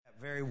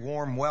Very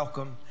warm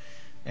welcome.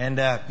 And,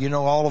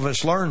 all of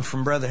us learned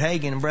from Brother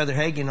Hagin. And Brother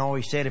Hagin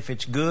always said, if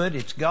it's good,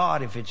 it's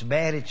God. If it's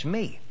bad, it's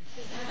me.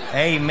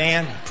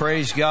 Amen.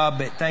 Praise God.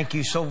 But thank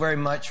you so very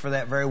much for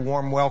that very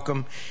warm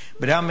welcome.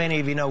 But how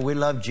many of you know we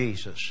love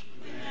Jesus?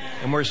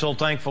 And we're so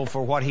thankful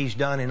for what He's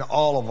done in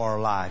all of our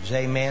lives.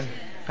 Amen.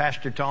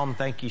 Pastor Tom,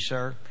 thank you,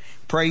 sir.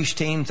 Praise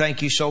team,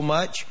 thank you so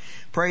much.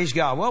 Praise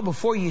God. Well,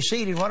 before you're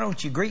seated, why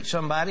don't you greet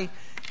somebody?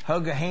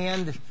 Hug a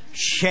hand,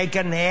 shake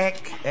a neck.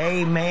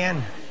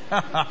 Amen.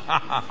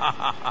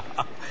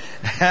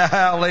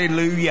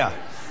 Hallelujah.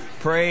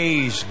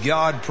 Praise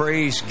God.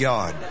 Praise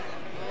God.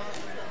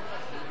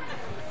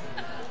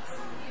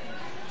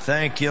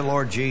 Thank you,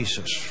 Lord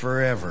Jesus,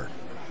 forever.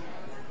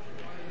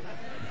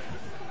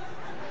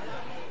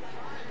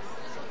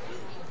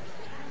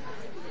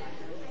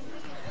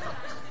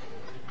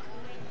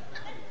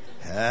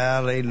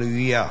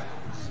 Hallelujah.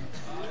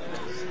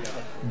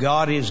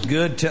 God is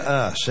good to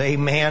us.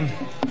 Amen.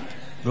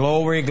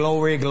 Glory,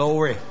 glory,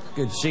 glory.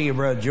 Good to see you,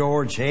 Brother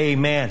George.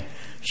 Amen.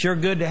 Sure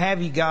good to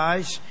have you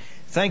guys.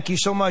 Thank you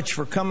so much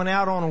for coming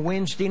out on a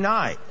Wednesday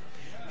night.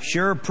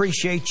 Sure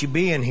appreciate you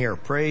being here.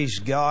 Praise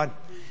God.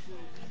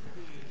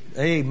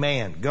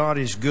 Amen. God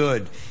is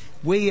good.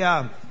 We,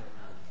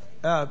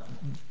 Pastor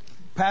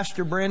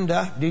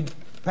Brenda,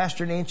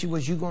 Pastor Nancy,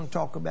 was you going to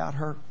talk about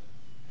her?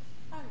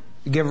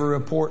 Give her a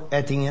report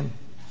at the end?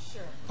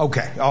 Sure.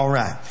 Okay, all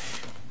right.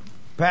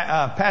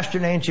 Pastor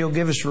Nancy will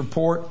give us a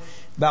report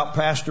about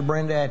Pastor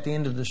Brenda at the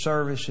end of the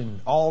service,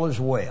 and all is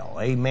well.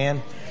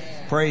 Amen.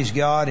 Praise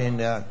God. And,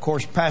 of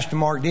course, Pastor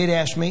Mark did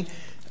ask me,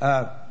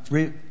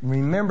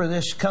 remember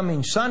this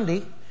coming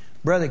Sunday,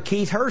 Brother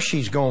Keith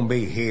Hershey's going to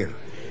be here.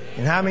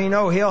 And how many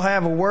know he'll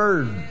have a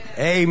word?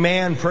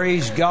 Amen.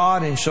 Praise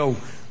God. And so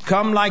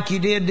come like you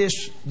did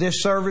this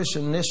service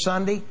and this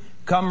Sunday.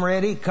 Come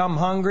ready, come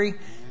hungry.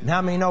 And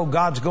how many know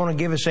God's going to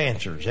give us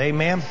answers?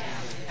 Amen.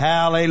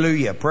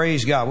 Hallelujah.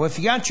 Praise God. Well, if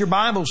you got your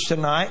Bibles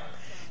tonight,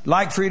 I'd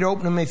like for you to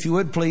open them, if you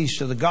would, please,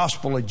 to the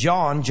Gospel of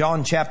John,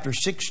 John chapter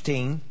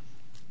 16.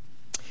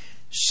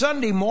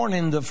 Sunday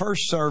morning, the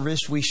first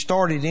service, we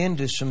started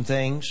into some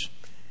things.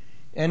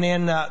 And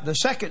then the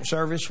second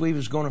service, we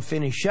was going to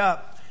finish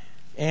up.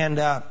 And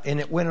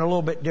it went a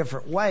little bit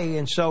different way.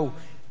 And so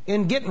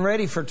in getting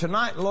ready for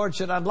tonight, the Lord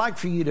said, I'd like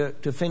for you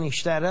to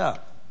finish that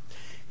up.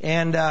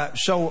 And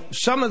so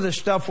some of the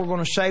stuff we're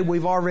going to say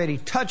we've already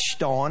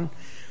touched on.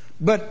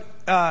 But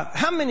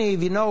how many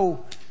of you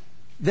know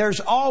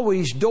there's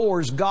always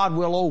doors God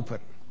will open?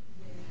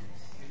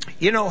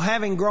 You know,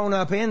 having grown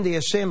up in the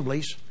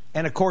assemblies,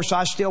 and of course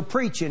I still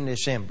preach in the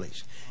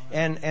assemblies.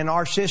 And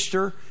our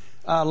sister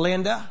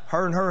Linda,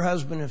 her and her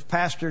husband have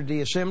pastored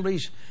the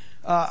assemblies,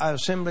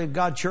 Assembly of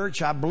God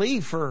Church, I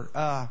believe,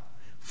 for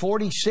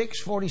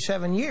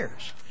 47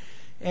 years.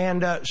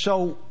 And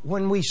so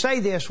when we say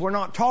this, we're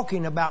not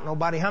talking about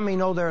nobody. How many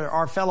know there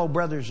are fellow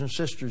brothers and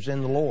sisters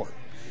in the Lord?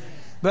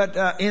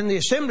 But in the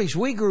assemblies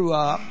we grew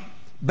up,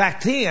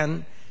 back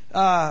then,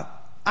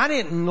 I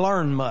didn't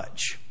learn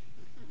much,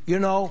 you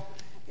know,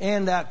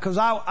 and because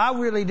I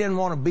really didn't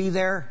want to be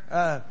there.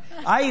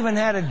 I even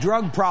had a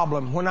drug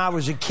problem when I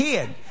was a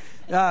kid.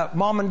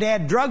 Mom and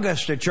Dad drug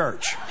us to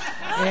church.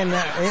 And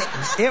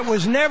it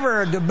was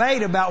never a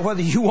debate about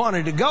whether you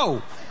wanted to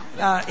go.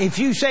 If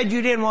you said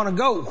you didn't want to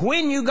go,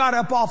 when you got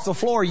up off the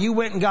floor, you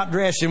went and got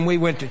dressed and we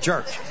went to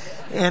church.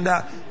 And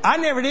I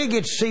never did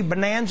get to see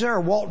Bonanza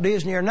or Walt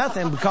Disney or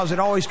nothing because it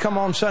always come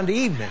on Sunday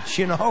evenings,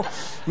 you know.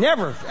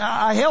 Never.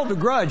 I held a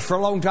grudge for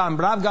a long time,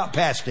 but I've got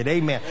past it.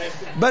 Amen.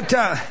 But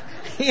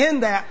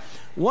in that,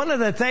 one of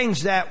the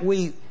things that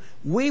we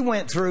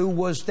went through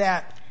was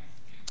that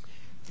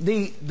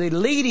the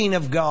leading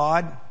of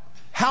God,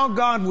 how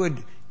God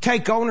would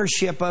take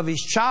ownership of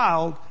His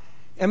child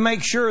and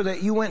make sure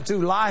that you went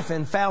through life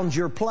and found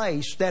your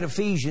place. That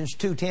Ephesians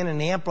 2:10 in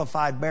the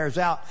Amplified bears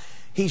out.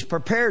 He's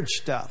prepared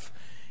stuff.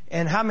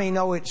 And how many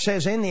know it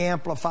says in the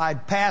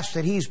Amplified past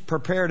that He's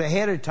prepared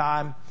ahead of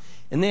time.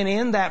 And then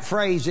in that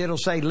phrase, it'll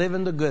say,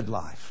 living the good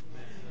life.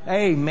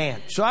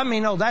 Amen. So I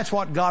mean, no, that's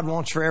what God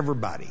wants for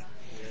everybody.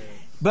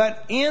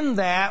 But in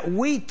that,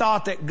 we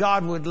thought that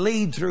God would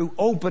lead through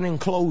open and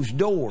closed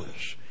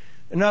doors.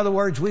 In other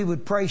words, we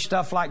would pray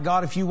stuff like,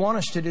 God, if you want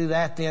us to do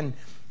that, then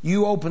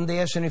you open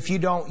this. And if you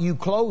don't, you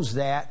close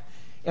that.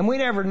 And we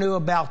never knew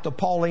about the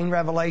Pauline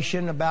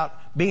revelation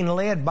about being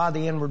led by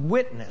the inward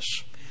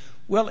witness.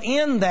 Well,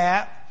 in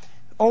that,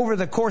 over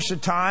the course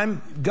of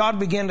time, God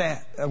began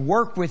to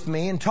work with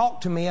me and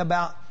talk to me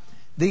about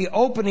the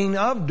opening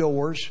of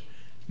doors.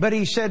 But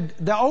He said,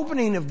 the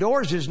opening of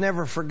doors is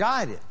never for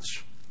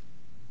guidance.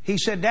 He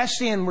said, that's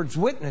the inward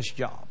witness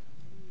job.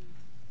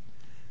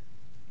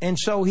 And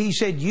so He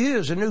said, you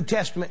as a New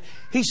Testament,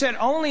 He said,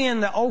 only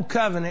in the Old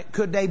Covenant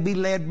could they be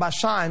led by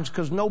signs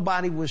because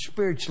nobody was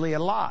spiritually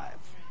alive.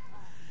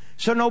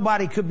 So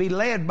nobody could be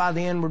led by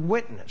the inward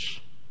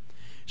witness.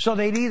 So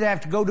they'd either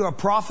have to go to a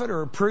prophet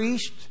or a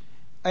priest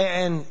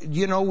and,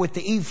 you know, with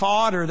the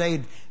ephod, or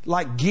they'd,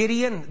 like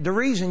Gideon. The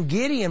reason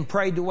Gideon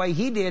prayed the way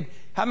he did,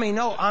 how many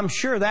know? I'm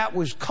sure that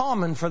was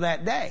common for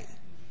that day.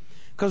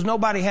 because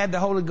nobody had the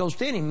Holy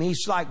Ghost in him.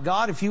 He's like,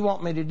 God, if you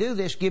want me to do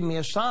this, give me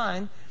a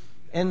sign.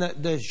 And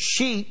the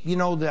sheep,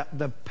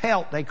 the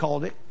pelt, they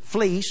called it,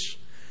 fleece,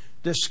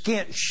 the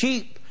skint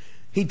sheep,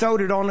 he throwed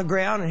it on the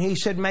ground and he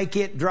said, make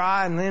it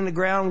dry and then the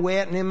ground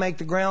wet and then make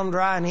the ground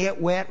dry and it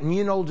wet, and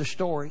you know the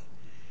story.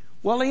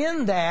 Well,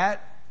 in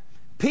that,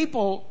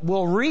 people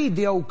will read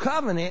the Old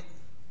Covenant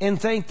and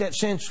think that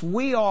since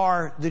we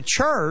are the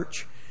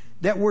church,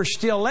 that we're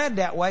still led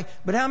that way.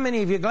 But how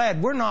many of you are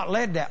glad we're not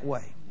led that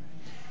way?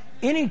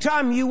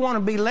 Anytime you want to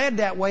be led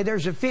that way,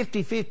 there's a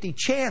 50-50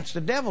 chance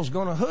the devil's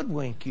going to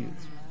hoodwink you.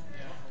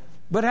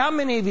 But how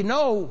many of you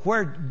know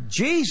where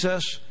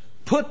Jesus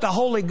put the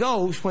Holy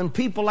Ghost, when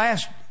people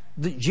ask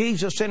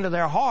Jesus into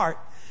their heart,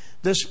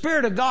 the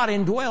Spirit of God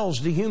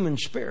indwells the human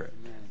spirit?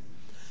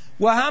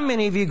 Well, how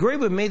many of you agree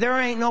with me? There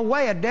ain't no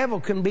way a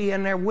devil can be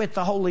in there with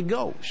the Holy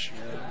Ghost.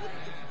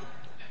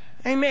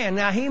 Amen.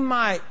 Now, he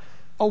might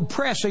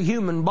oppress a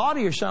human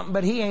body or something,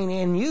 but he ain't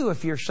in you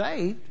if you're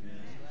saved.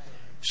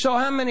 So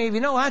how many of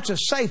you know that's a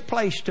safe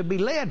place to be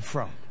led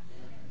from?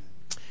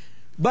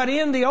 But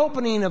in the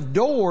opening of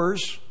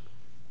doors,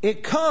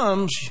 it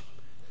comes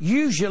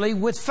usually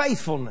with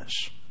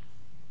faithfulness.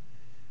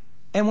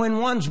 And when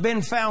one's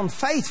been found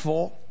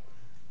faithful,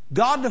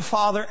 God the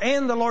Father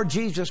and the Lord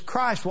Jesus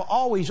Christ will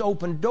always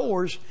open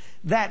doors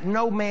that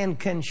no man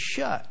can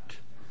shut.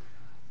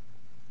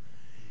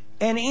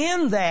 And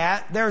in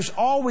that, there's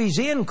always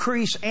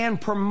increase and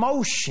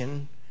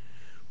promotion.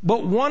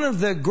 But one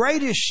of the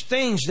greatest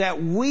things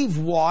that we've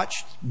walked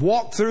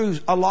through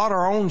a lot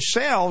our own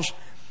selves,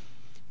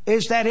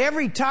 is that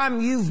every time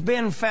you've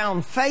been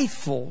found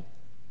faithful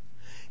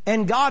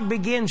and God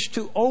begins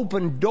to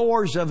open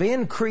doors of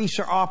increase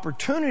or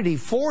opportunity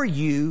for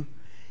you,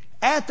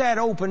 at that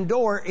open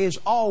door is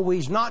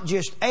always not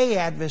just a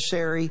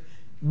adversary,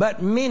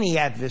 but many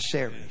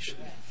adversaries.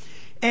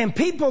 And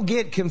people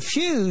get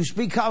confused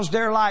because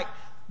they're like,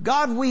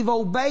 God, we've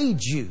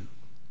obeyed you.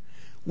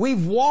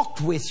 We've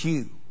walked with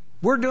you.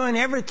 We're doing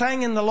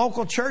everything in the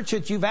local church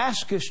that you've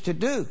asked us to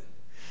do.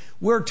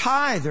 We're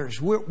tithers.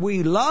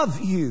 We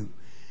love you.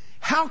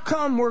 How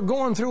come we're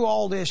going through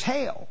all this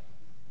hell?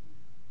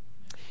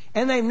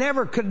 And they've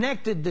never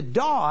connected the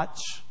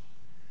dots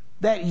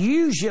that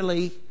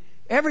usually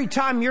every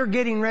time you're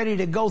getting ready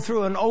to go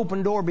through an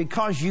open door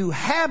because you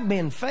have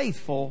been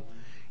faithful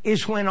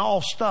is when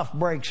all stuff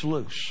breaks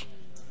loose.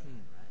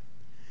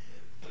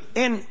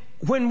 And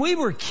when we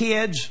were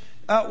kids,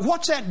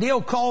 what's that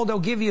deal called? They'll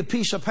give you a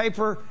piece of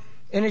paper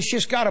and it's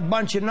just got a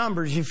bunch of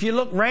numbers. If you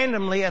look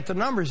randomly at the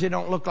numbers, they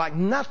don't look like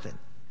nothing.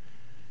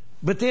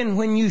 But then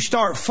when you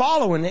start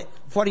following it,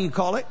 what do you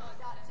call it?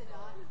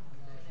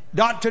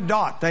 Dot to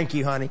dot. Thank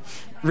you, honey.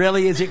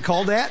 Really, is it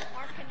called that?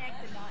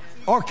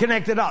 Or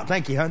connect the dot.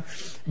 Thank you, hon.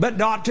 But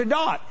dot to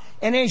dot.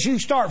 And as you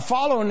start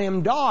following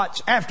them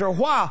dots, after a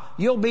while,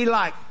 you'll be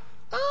like,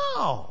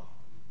 oh,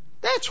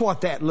 that's what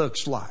that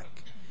looks like.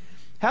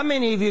 How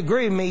many of you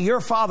agree with me? Your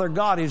Father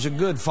God is a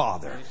good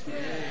Father.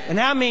 And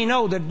how many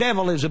know the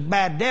devil is a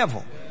bad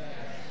devil?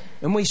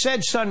 And we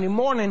said Sunday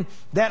morning,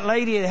 that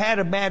lady that had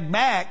a bad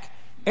back,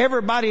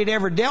 everybody that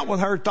ever dealt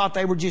with her thought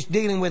they were just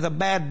dealing with a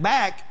bad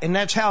back, and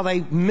that's how they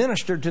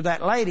ministered to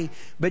that lady.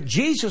 But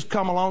Jesus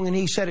come along and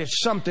he said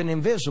it's something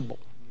invisible.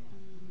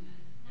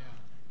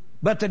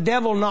 But the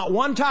devil not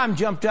one time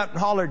jumped up and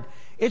hollered,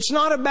 it's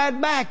not a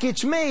bad back,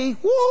 it's me.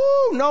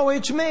 Woo! No,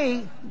 it's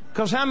me.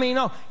 Because how many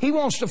know? He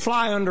wants to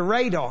fly under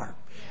radar.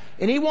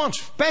 And he wants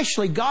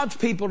especially God's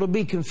people to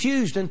be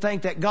confused and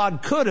think that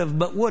God could have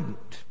but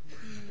wouldn't.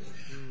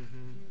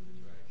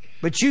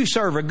 But you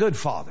serve a good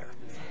Father.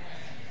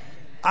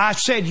 I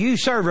said you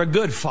serve a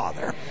good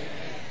Father.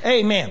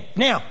 Amen.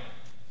 Now,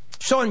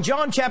 so in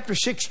John chapter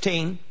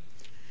 16,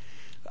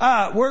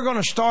 we're going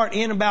to start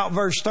in about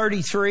verse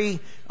 33.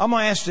 I'm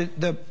going to ask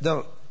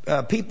the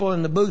people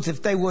in the booth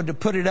if they would to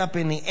put it up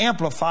in the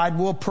Amplified.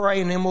 We'll pray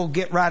and then we'll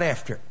get right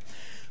after it.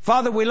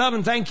 Father, we love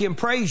and thank you and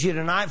praise you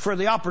tonight for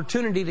the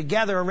opportunity to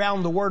gather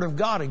around the Word of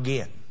God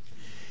again.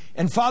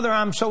 And Father,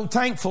 I'm so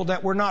thankful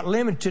that we're not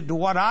limited to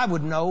what I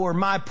would know or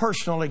my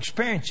personal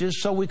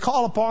experiences. So we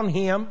call upon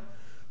Him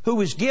who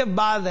was given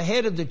by the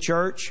head of the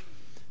church,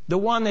 the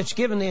one that's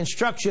given the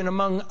instruction,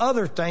 among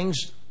other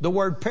things, the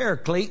word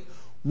paraclete.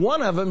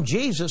 One of them,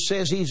 Jesus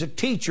says he's a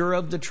teacher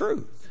of the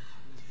truth.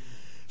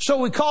 So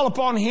we call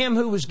upon Him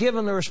who was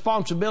given the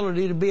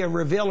responsibility to be a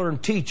revealer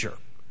and teacher.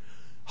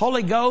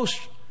 Holy Ghost,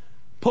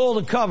 pull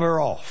the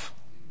cover off.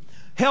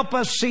 Help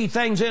us see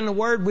things in the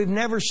Word we've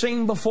never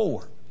seen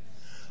before.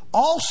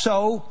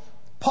 Also,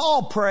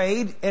 Paul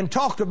prayed and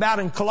talked about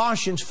in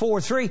Colossians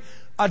 4:3,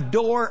 a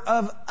door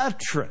of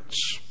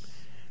utterance.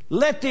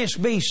 Let this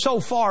be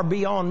so far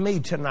beyond me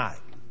tonight.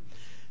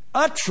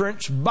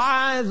 Utterance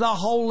by the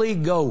Holy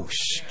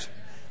Ghost.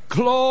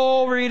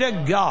 Glory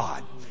to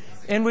God.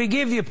 And we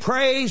give you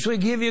praise, we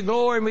give you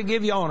glory, and we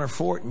give you honor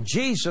for it in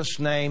Jesus'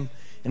 name.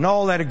 And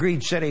all that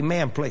agreed said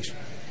amen, please.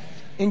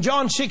 In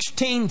John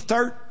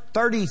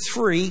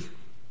 16:33,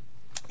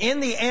 in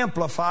the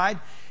Amplified,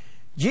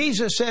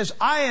 Jesus says,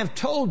 I have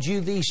told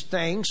you these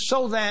things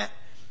so that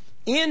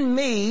in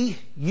me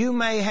you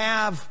may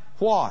have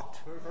what?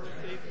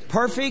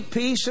 Perfect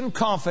peace and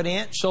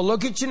confidence. So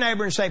look at your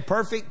neighbor and say,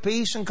 perfect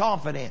peace and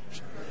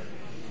confidence.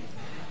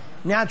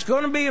 Now it's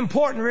going to be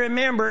important to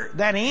remember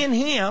that in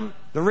Him,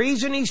 the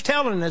reason He's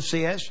telling us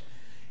this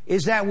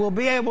is that we'll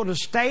be able to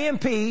stay in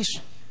peace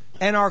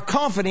and our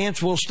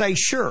confidence will stay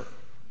sure.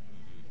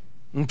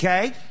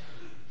 Okay?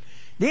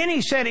 Then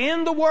He said,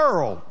 in the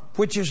world,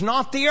 which is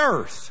not the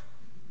earth.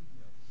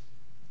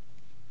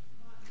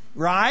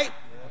 Right?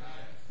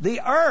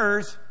 The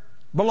earth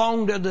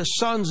belonged to the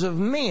sons of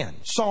men.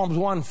 Psalms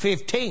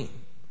 115.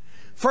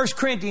 1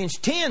 Corinthians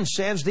 10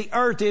 says the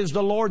earth is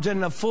the Lord's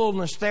and the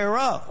fullness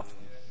thereof.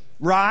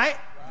 Right?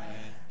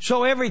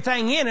 So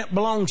everything in it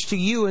belongs to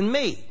you and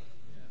me.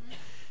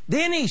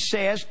 Then he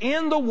says,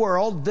 in the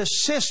world, the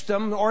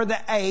system or the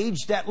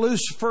age that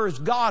Lucifer is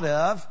God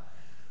of,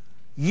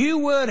 you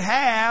would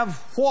have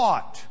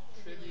what?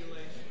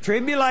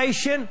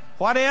 Tribulation.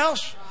 What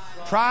else?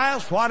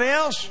 Trials. What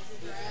else?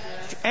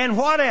 And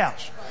what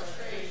else?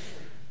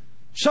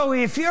 So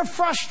if you're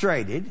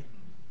frustrated,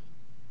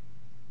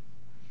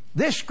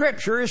 this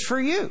scripture is for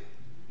you.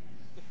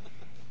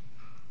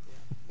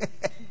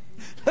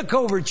 Look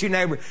over at your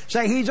neighbor.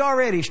 Say, he's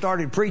already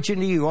started preaching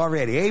to you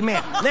already.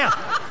 Amen.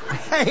 Now,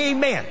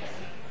 amen.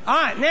 All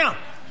right, now,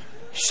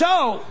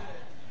 so,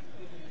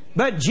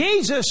 but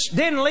Jesus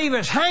didn't leave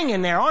us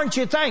hanging there. Aren't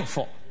you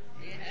thankful?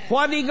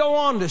 What did He go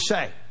on to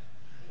say?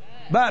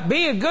 But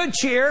be of good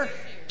cheer.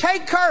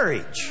 Take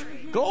courage.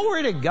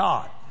 Glory to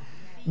God.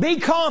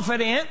 Be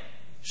confident,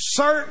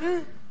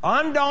 certain,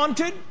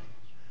 undaunted,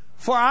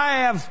 for I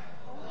have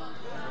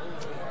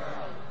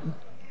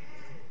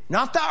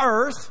not the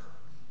earth,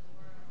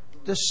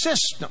 the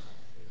system.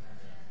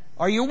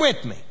 Are you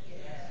with me?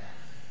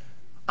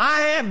 I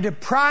have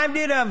deprived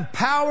it of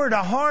power to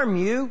harm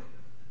you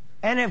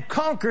and have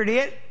conquered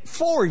it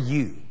for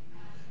you.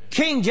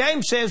 King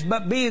James says,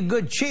 but be of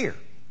good cheer.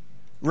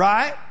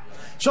 Right?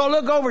 So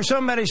look over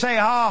somebody and say,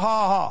 ha,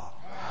 ha, ha.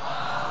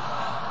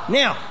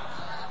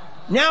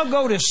 Now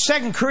go to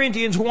 2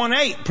 Corinthians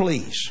 1:8,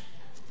 please.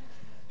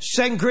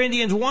 2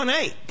 Corinthians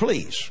 1:8,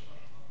 please.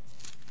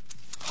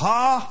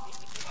 Ha,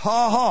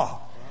 ha, ha.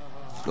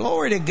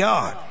 Glory to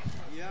God.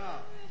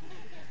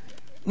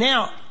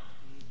 Now,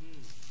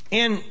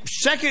 in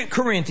 2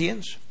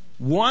 Corinthians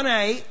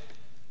 1:8,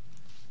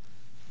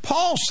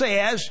 Paul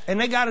says,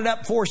 and they got it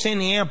up for us in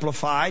the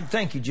Amplified.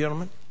 Thank you,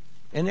 gentlemen.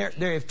 And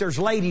if there's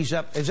ladies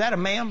up, is that a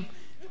ma'am?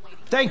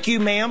 Thank you,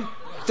 ma'am.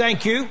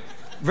 Thank you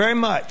very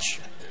much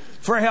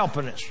for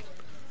helping us.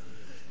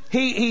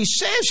 He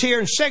says here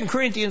in 2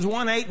 Corinthians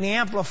 1:8 in the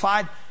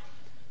Amplified,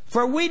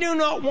 for we do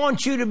not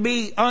want you to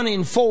be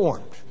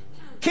uninformed.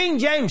 King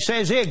James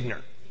says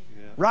ignorant.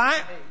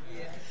 Right?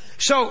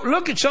 So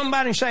look at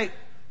somebody and say,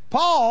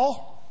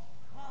 Paul,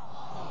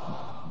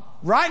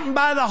 writing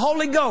by the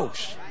Holy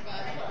Ghost,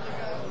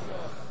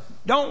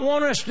 don't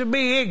want us to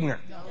be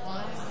ignorant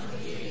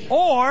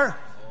or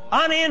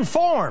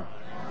uninformed.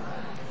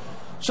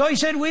 So he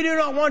said, we do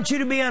not want you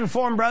to be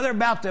uninformed, brother,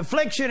 about the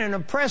affliction and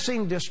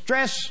oppressing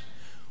distress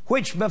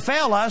which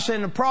befell us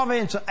in the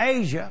province of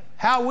Asia,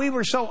 how we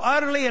were so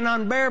utterly and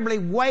unbearably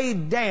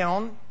weighed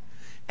down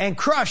and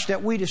crushed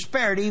that we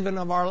despaired even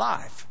of our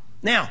life.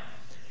 Now,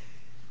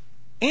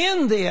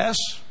 in this,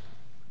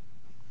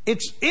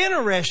 it's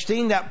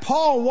interesting that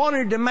Paul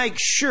wanted to make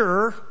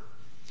sure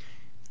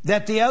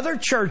that the other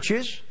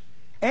churches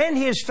and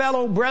his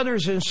fellow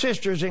brothers and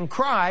sisters in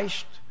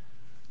Christ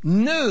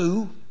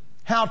knew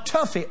how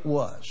tough it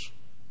was.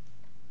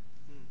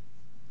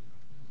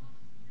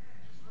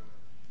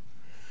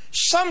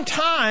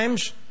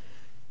 Sometimes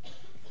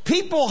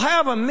people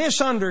have a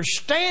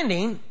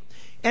misunderstanding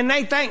and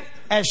they think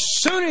as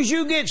soon as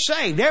you get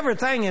saved,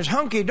 everything is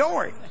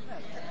hunky-dory.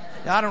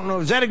 I don't know,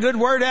 is that a good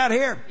word out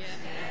here?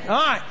 All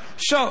right.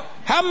 So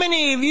how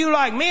many of you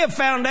like me have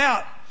found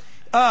out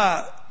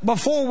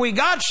before we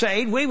got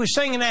saved, we were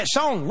singing that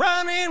song,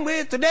 Running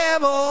with the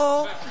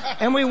Devil.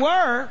 And we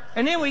were.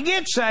 And then we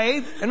get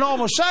saved, and all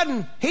of a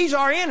sudden, he's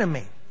our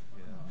enemy.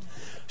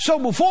 So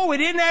before we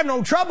didn't have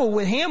no trouble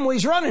with him, we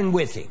was running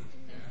with him.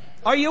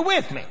 Are you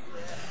with me?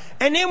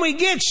 And then we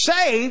get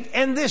saved,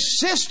 and this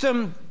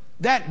system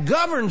that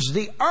governs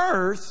the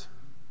earth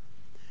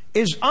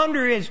is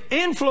under his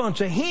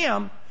influence of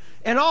him,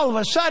 and all of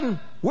a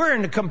sudden, we're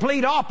in the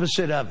complete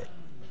opposite of it.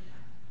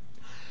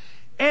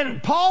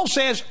 And Paul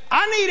says,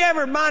 I need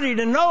everybody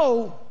to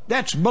know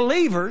that's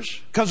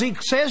believers, because he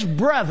says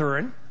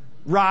brethren,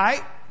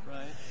 right?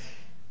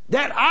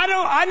 That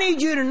I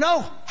need you to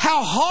know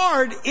how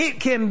hard it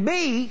can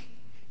be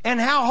and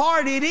how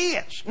hard it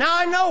is. Now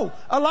I know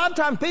a lot of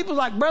times people are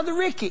like, Brother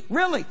Ricky,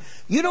 really,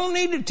 you don't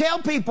need to tell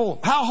people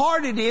how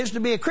hard it is to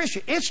be a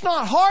Christian. It's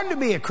not hard to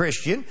be a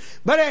Christian,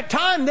 but at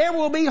times there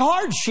will be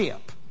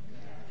hardship.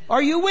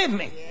 Are you with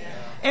me?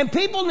 And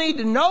people need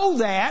to know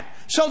that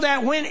so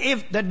that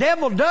if the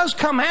devil does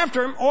come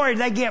after them or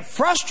they get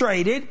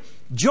frustrated,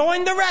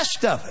 join the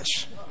rest of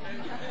us.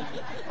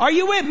 Are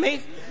you with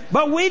me?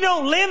 But we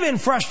don't live in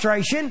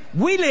frustration.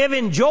 We live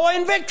in joy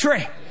and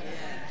victory.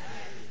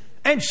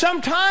 And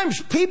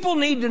sometimes people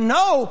need to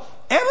know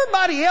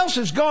everybody else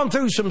has gone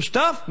through some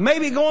stuff,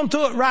 maybe going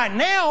through it right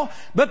now,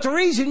 but the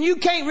reason you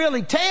can't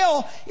really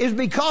tell is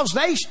because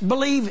they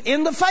believe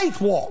in the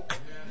faith walk.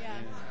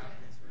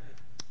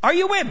 Are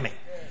you with me?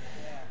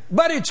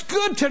 But it's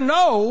good to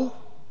know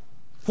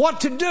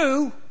what to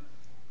do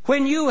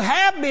when you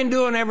have been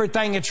doing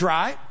everything that's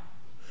right,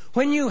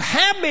 when you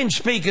have been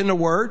speaking the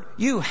word,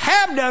 you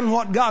have done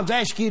what God's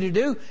asked you to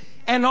do,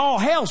 and all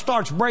hell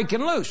starts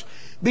breaking loose.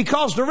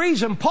 Because the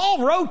reason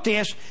Paul wrote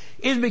this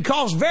is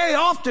because very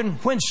often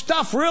when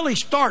stuff really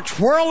starts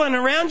whirling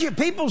around you,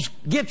 people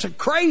get a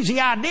crazy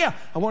idea.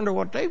 I wonder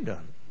what they've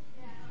done.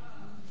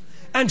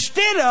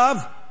 Instead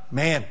of,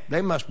 man,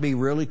 they must be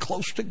really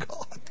close to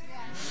God.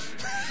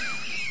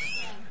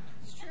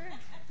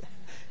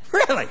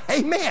 Really,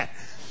 amen.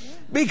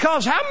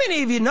 Because how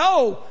many of you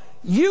know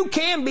you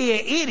can be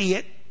an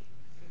idiot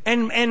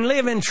and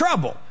live in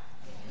trouble?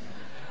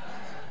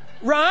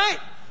 Right?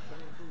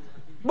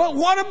 But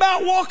what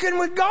about walking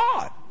with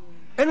God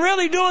and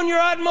really doing your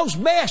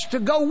utmost best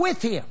to go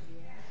with Him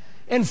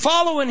and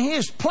following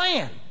His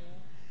plan?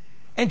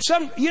 And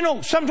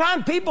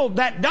sometimes people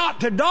that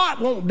dot to dot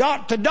won't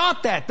dot to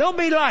dot that. They'll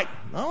be like,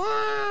 oh,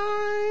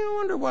 I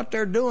wonder what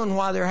they're doing,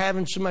 why they're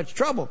having so much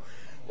trouble.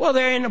 Well,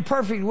 they're in the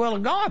perfect will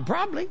of God,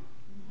 probably.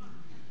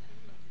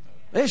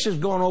 This is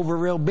going over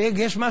real big.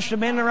 This must have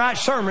been the right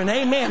sermon.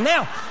 Amen.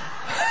 Now,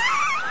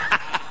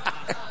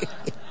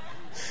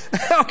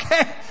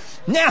 okay.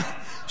 Now,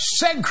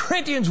 2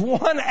 Corinthians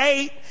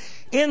 1:8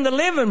 in the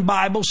Living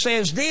Bible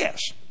says this.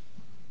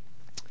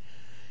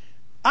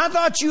 I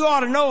thought you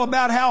ought to know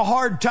about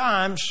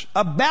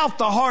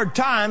the hard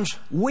times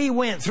we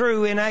went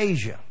through in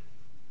Asia.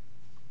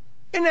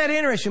 Isn't that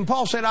interesting?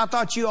 Paul said, I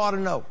thought you ought to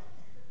know.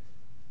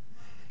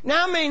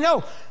 Now, I mean,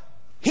 no,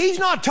 he's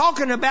not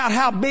talking about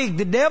how big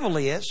the devil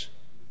is.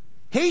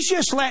 He's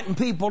just letting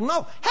people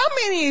know. How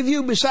many of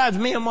you besides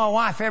me and my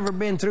wife ever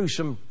been through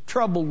some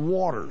troubled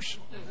waters?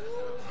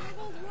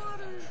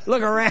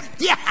 Look around.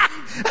 Yeah.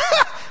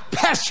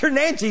 Pastor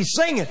Nancy's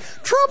singing,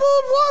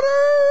 troubled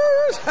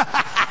waters.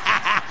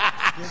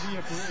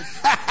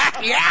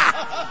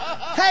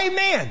 Yeah.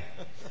 Amen.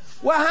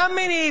 Well, how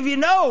many of you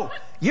know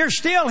you're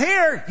still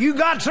here? You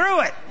got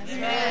through it.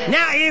 Amen.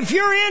 Now, if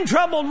you're in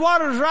troubled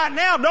waters right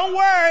now, don't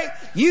worry.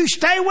 You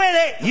stay with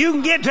it. You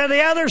can get to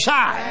the other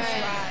side.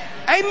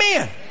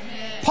 Amen. Amen.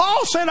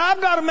 Paul said,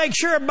 I've got to make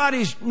sure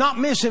everybody's not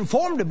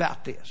misinformed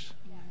about this.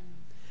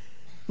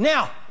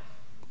 Now,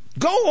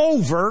 go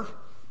over,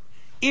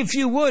 if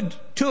you would,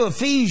 to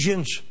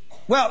Ephesians.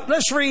 Well,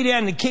 let's read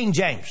in the King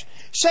James.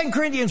 2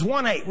 Corinthians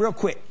 1:8, real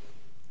quick.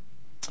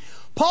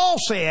 Paul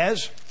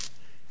says,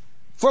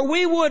 for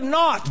we would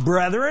not,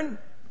 brethren,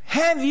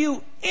 have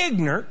you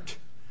ignorant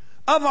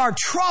of our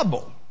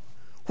trouble,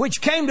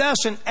 which came to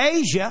us in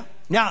Asia.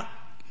 Now,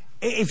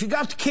 if you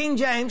got the King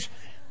James,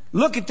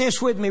 look at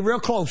this with me real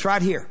close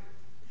right here.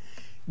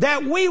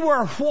 That we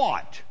were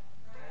what?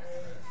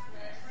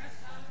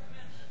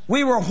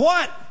 We were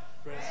what?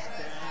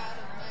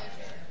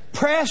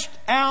 Pressed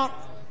out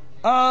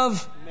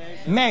of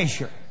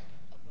measure.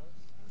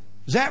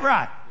 Is that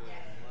right?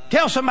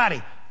 Tell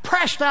somebody,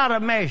 pressed out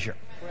of measure.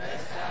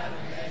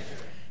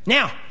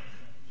 Now,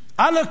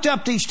 I looked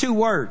up these two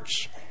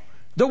words.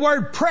 The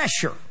word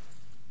pressure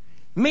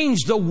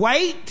means the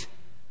weight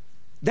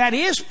that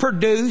is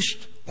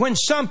produced when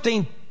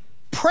something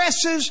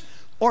presses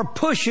or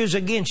pushes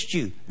against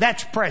you.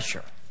 That's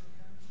pressure.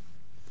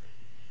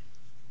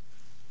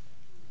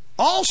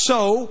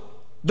 Also,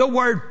 the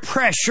word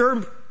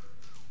pressure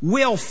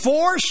will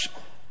force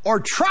or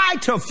try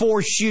to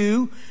force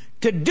you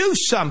to do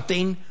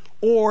something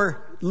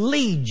or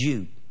lead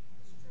you,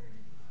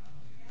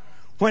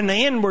 when the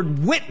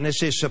inward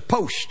witness is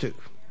supposed to.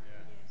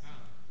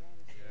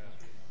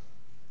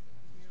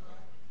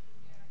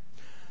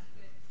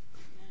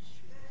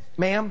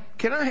 Ma'am,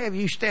 can I have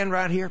you stand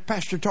right here?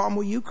 Pastor Tom,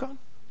 will you come?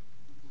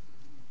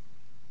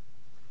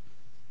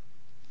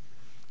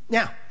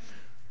 Now,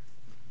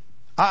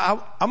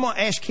 I'm going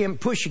to ask him to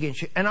push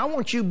against you, and I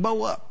want you to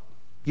bow up.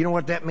 You know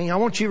what that means? I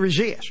want you to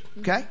resist,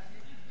 okay?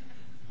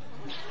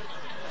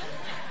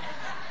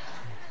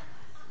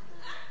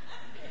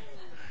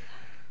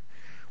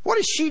 What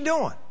is she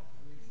doing?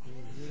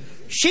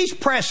 She's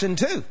pressing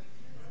too.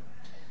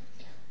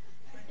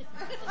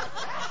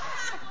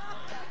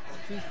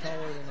 She's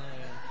taller than I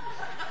am.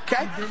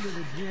 Okay. I've been to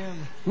the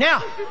gym.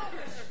 Now,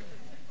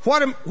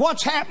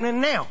 what's happening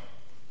now?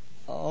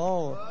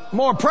 Oh.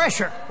 More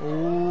pressure.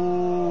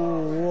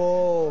 Ooh,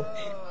 whoa.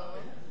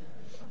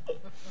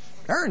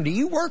 Ern, do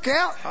you work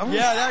out?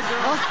 Yeah,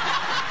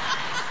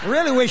 that girl. I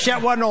really wish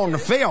that wasn't on the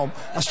film.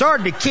 I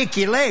started to kick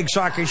your leg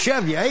so I could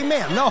shove you.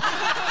 Amen. No.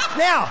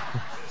 Now,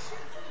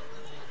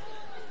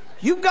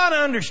 you've got to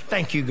understand.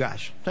 Thank you,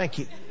 guys. Thank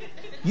you.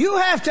 You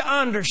have to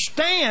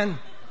understand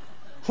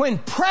when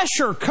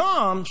pressure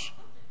comes,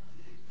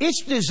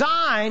 it's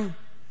designed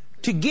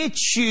to get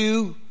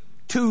you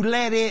to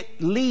let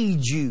it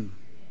lead you.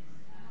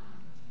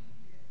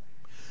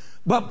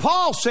 But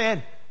Paul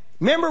said,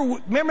 Remember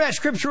that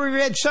scripture we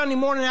read Sunday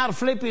morning out of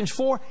Philippians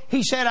 4?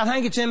 He said, I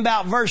think it's in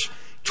about verse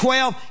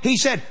 12. He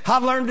said,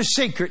 I've learned a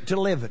secret to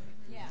living.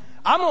 Yeah.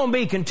 I'm going to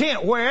be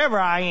content wherever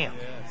I am.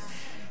 Yes.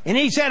 And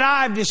he said,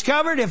 I've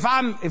discovered if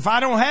I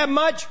don't have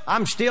much,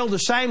 I'm still the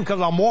same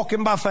because I'm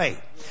walking by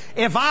faith.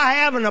 If I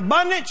have an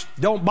abundance,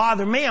 don't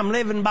bother me. I'm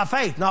living by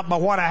faith, not by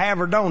what I have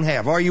or don't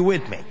have. Are you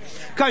with me?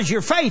 Because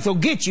your faith will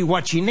get you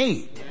what you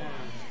need.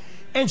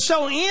 And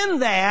so in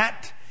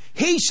that,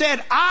 he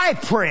said, I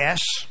press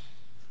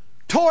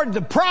toward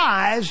the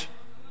prize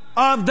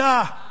of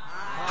the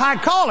high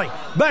calling.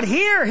 But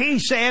here he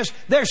says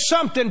there's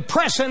something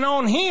pressing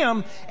on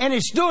him, and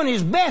it's doing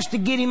his best to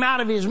get him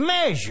out of his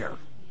measure.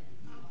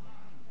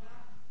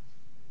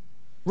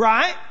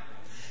 Right?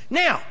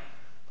 Now,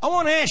 I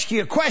want to ask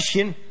you a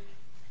question.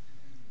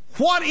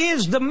 What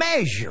is the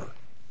measure?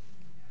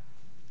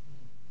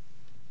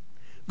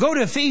 Go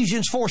to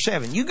Ephesians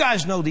 4:7. You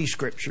guys know these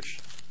scriptures.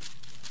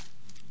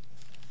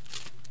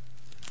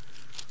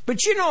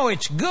 But you know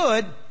it's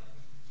good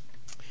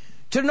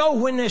to know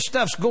when this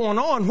stuff's going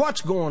on,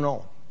 what's going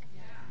on.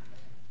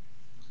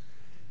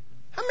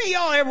 How many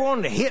of y'all ever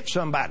wanted to hit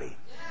somebody?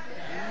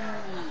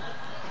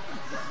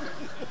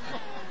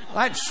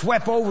 That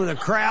swept over the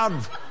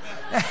crowd.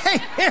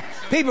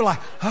 People are like,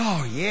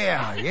 oh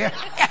yeah.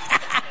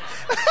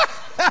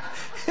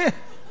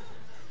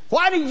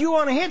 Why did you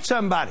want to hit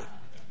somebody?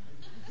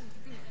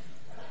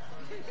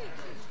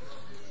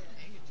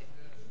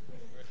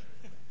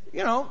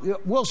 You know,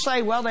 we'll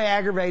say, well, they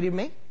aggravated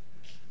me.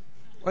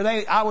 Or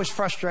I was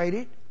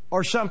frustrated,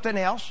 or something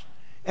else.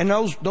 And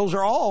those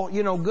are all,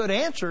 good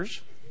answers,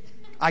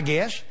 I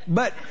guess.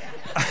 But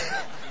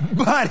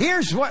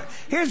here's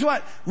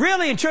what,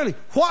 really and truly,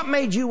 what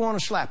made you want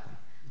to slap them?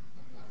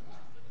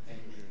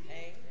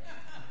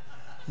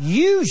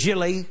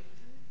 Usually,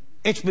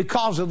 it's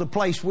because of the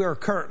place we're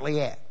currently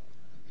at.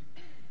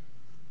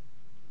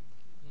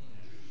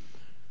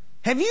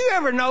 Have you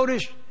ever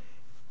noticed,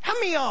 how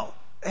many of y'all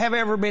have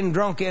ever been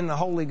drunk in the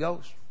Holy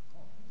Ghost?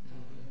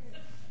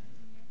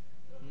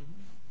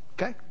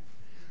 Okay.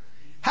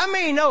 How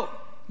many know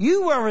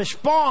you will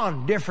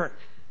respond different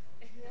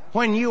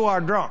when you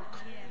are drunk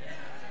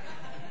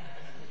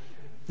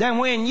than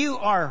when you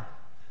are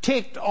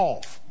ticked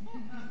off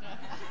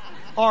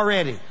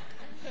already?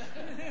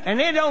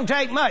 And it don't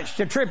take much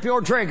to trip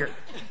your trigger.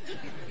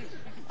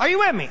 Are you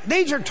with me?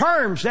 These are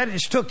terms that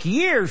it took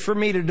years for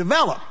me to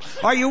develop.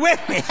 Are you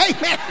with me?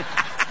 Amen.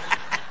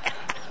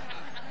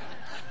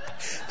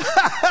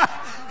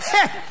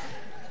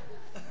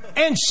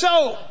 And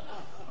so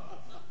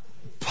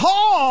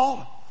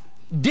Paul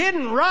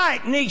didn't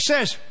write, and he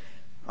says,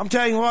 I'm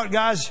telling you what,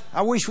 guys,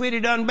 I wish we'd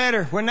have done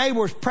better when they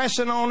were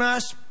pressing on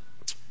us.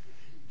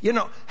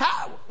 Well,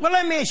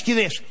 let me ask you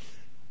this.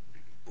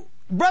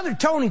 Brother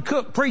Tony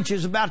Cook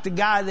preaches about the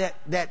guy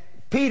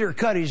that Peter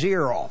cut his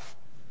ear off.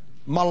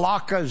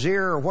 Malacca's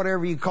ear, or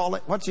whatever you call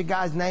it. What's the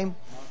guy's name?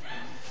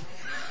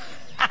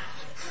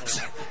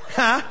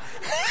 Huh?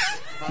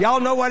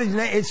 Y'all know what his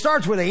name? It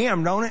starts with a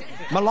M, don't it?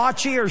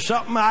 Malachi or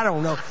something? I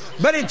don't know.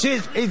 But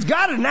it's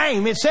got a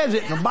name. It says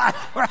it in the Bible,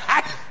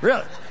 right?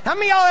 Really? How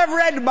many of y'all ever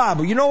read the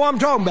Bible? You know what I'm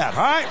talking about,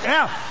 all right?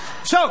 Now,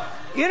 so,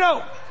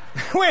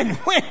 when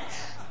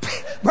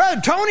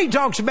Brother Tony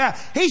talks about,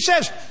 he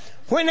says,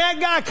 when that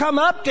guy come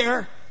up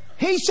there,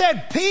 he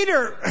said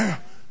Peter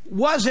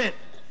wasn't,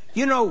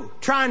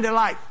 trying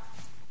to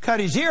cut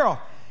his ear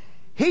off.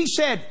 He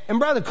said, and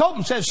Brother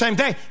Colton said the same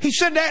thing. He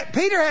said that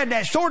Peter had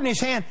that sword in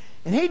his hand,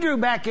 and he drew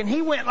back and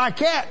he went like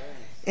that.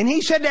 And he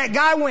said that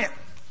guy went,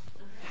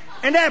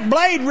 and that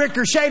blade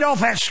ricocheted off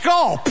that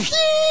skull.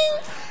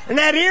 And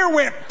that ear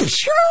went,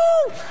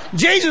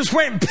 Jesus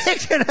went and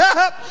picked it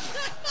up.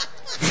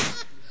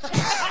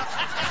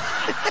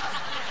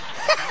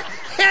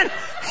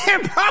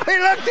 and probably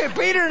looked at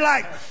Peter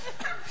like,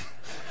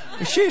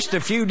 it's just a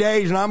few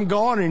days and I'm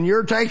gone and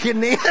you're taking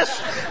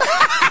this?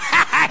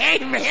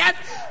 Amen.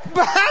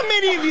 But how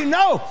many of you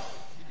know,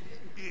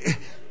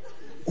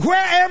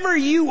 wherever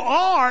you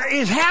are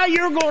is how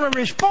you're going to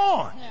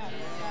respond.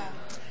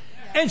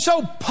 And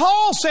so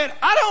Paul said,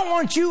 I don't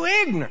want you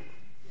ignorant.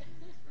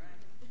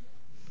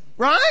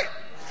 Right?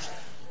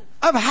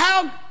 Of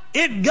how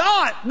it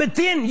got. But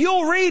then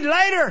you'll read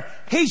later,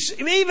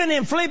 even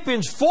in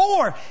Philippians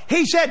 4,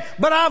 he said,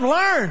 but I've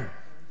learned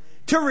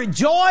to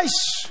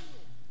rejoice.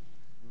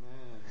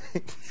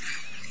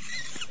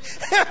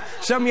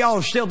 Some of y'all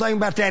are still thinking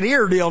about that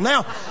ear deal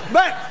now.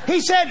 But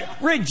he said,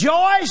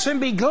 rejoice and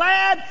be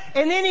glad.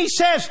 And then he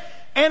says,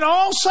 and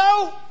also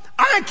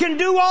I can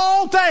do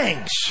all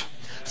things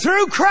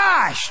through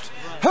Christ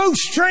who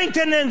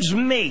strengthens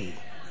me.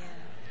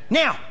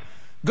 Now,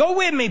 go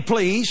with me,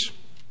 please,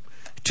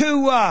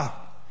 to,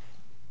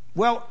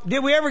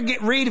 did we ever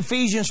read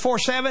Ephesians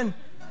 4:7?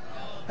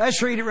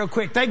 Let's read it real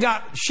quick.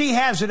 She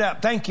has it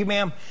up. Thank you,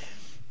 ma'am.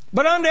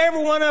 But unto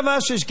every one of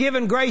us is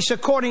given grace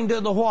according to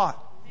the what?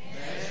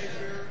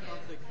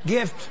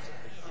 Gift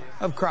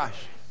of Christ.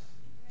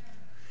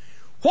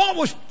 What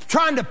was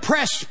trying to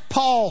press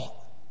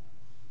Paul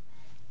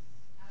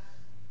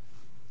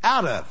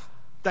out of?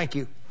 Thank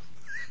you.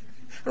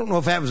 don't know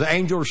if that was an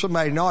angel or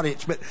somebody in the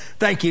audience, but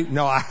thank you.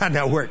 No, I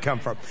know where it come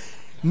from.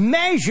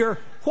 Measure.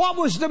 What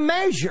was the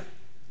measure?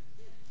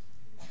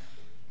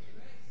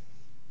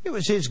 It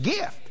was His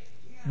gift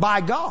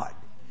by God.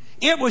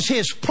 It was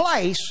His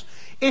place.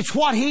 It's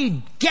what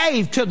He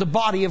gave to the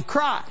body of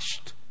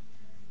Christ.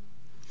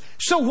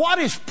 So what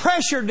is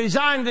pressure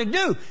designed to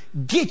do?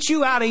 Get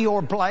you out of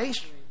your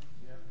place.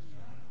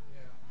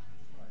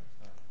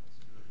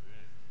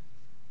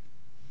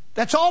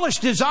 That's all it's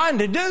designed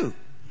to do.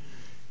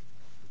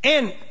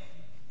 And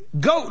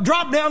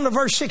drop down to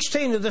verse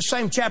 16 of the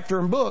same chapter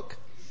and book.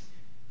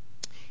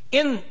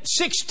 In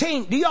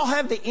 16, do y'all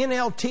have the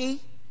NLT?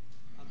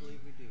 I believe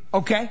we do.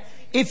 Okay.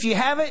 If you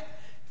have it,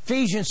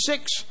 Ephesians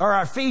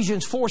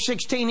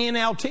 4:16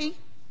 NLT.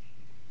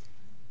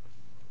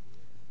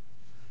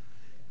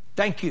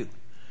 Thank you.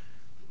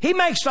 He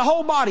makes the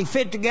whole body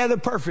fit together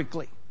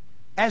perfectly,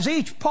 as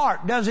each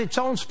part does its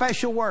own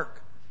special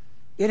work.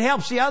 It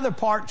helps the other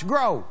parts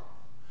grow,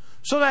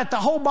 so that the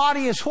whole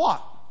body is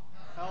what?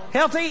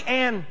 Healthy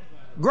and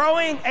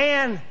growing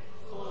and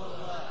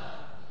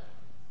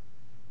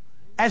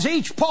as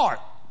each part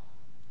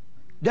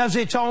does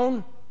its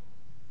own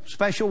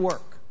special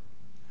work.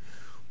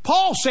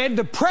 Paul said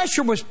the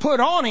pressure was put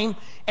on him,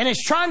 and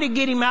it's trying to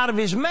get him out of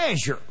his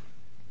measure,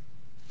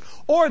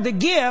 or the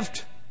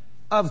gift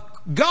of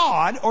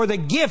God, or the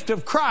gift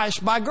of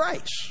Christ by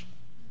grace.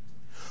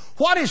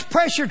 What is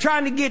pressure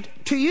trying to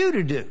get to you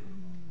to do?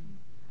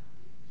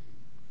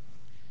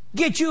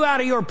 Get you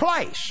out of your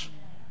place.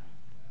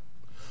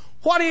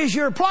 What is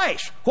your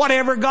place?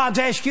 Whatever God's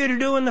asked you to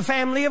do in the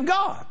family of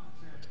God.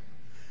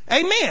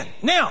 Amen.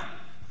 Now,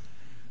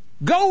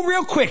 go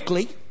real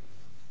quickly,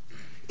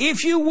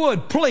 if you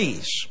would,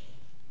 please,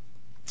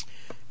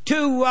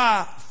 to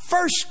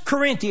 1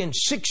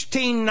 Corinthians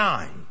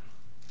 16:9.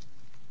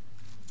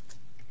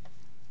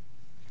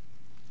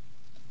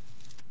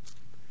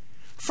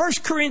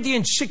 1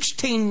 Corinthians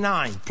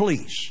 16:9,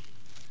 please.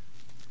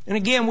 And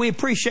again, we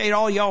appreciate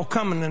all y'all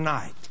coming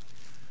tonight.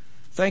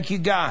 Thank you,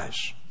 guys.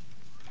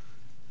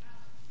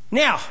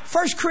 Now,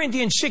 1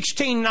 Corinthians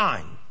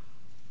 16:9.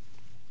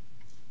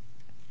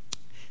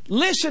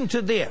 Listen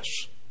to this.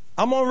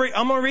 I'm going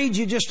to read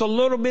you just a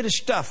little bit of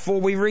stuff before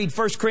we read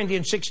 1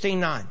 Corinthians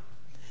 16:9.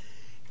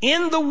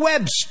 In the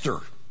Webster,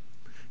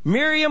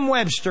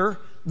 Merriam-Webster,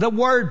 the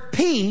word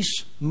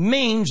peace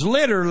means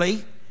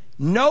literally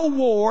no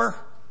war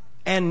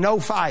and no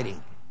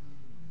fighting.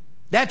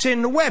 That's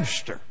in the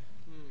Webster.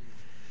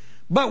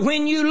 But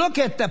when you look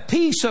at the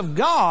peace of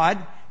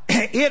God,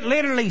 it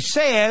literally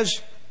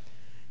says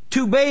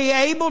to be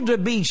able to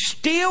be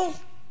still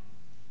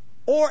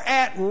or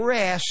at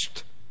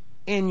rest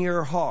in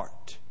your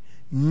heart.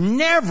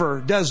 Never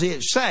does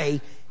it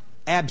say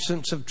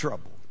absence of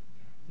trouble.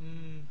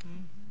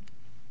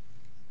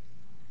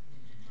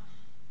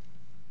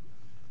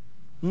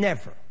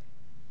 Never.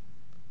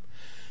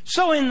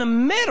 So in the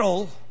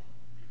middle,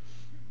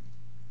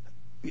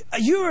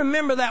 you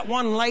remember that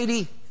one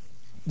lady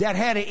that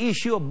had an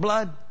issue of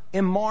blood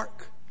in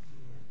Mark?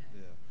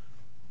 Yeah.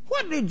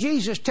 What did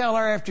Jesus tell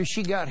her after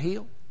she got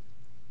healed?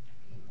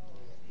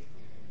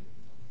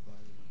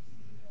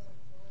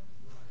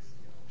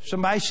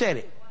 Somebody said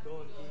it.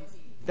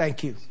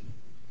 Thank you.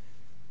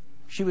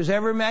 She was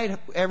every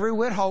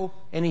whit whole,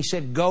 and He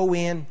said, go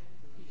in.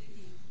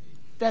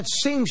 That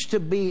seems to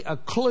be a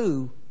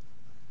clue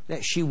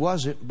that she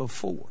wasn't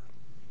before.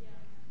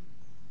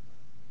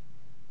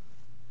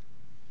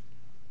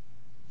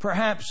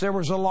 Perhaps there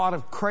was a lot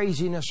of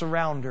craziness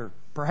around her.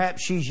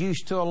 Perhaps she's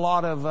used to a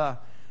lot of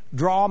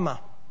drama.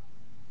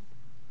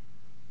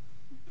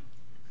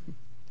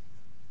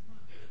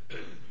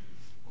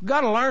 We've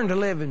got to learn to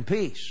live in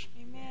peace.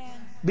 Amen.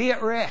 Be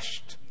at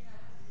rest.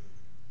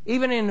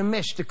 Even in the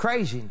midst of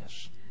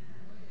craziness.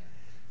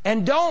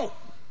 And don't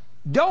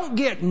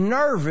get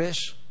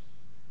nervous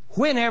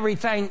when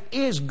everything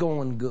is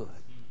going good.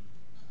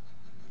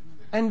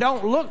 And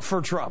don't look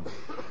for trouble.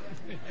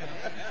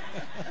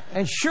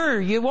 And sure,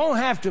 you won't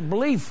have to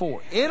believe for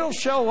it. It'll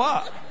show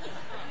up.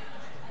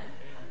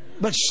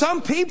 But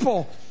some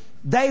people,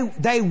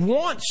 they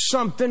want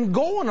something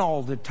going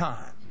all the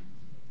time.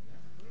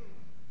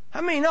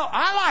 I mean, no,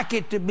 I like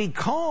it to be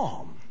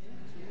calm.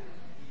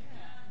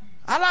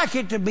 I like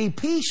it to be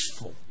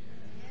peaceful.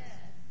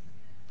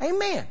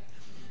 Amen.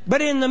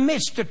 But in the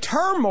midst of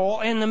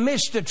turmoil, in the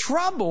midst of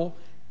trouble,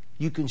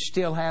 you can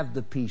still have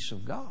the peace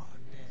of God.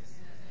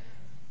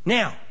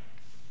 Now,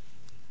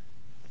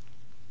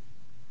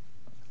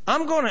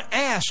 I'm going to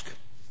ask,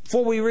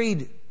 before we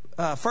read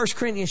 1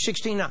 Corinthians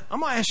 16:9, I'm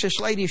going to ask this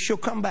lady if she'll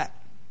come back.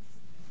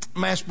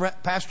 I'm going to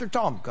ask Pastor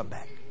Tom to come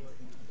back.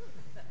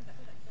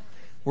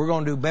 We're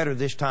going to do better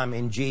this time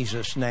in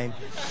Jesus' name.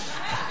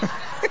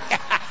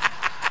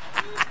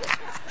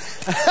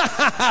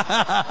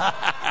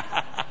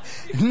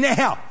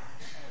 Now,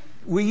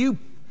 will you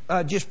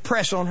just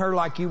press on her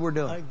like you were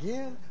doing?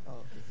 Again?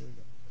 Oh,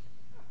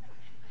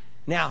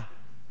 now,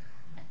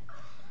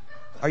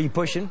 are you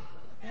pushing?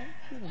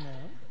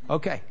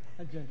 Okay.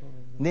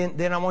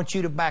 Then I want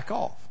you to back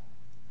off.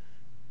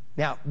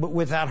 Now, but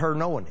without her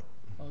knowing it.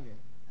 Okay.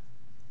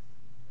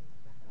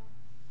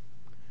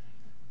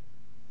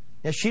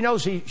 Now, she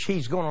knows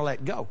she's going to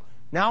let go.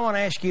 Now, I want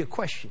to ask you a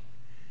question.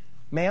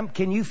 Ma'am,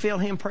 can you feel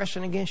him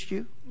pressing against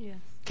you? Yes.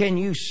 Can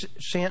you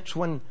sense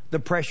when the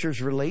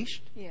pressure's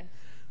released? Yes.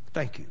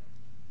 Thank you.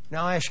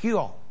 Now, I ask you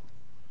all.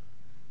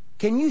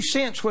 Can you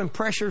sense when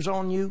pressure's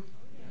on you?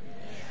 Yes.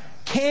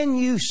 Can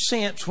you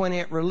sense when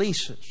it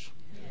releases?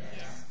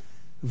 Yes.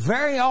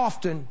 Very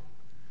often,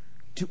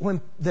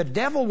 when the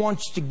devil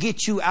wants to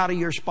get you out of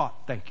your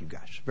spot. Thank you,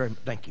 guys.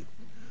 Thank you.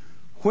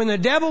 When the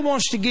devil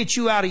wants to get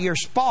you out of your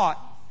spot,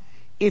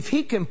 if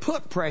he can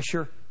put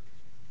pressure,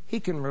 he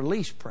can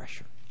release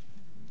pressure.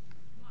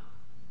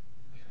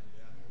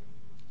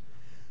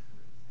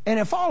 And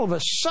if all of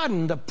a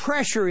sudden the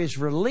pressure is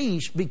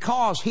released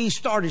because he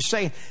started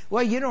saying,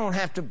 well, you don't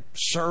have to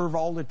serve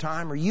all the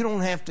time, or you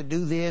don't have to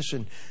do this,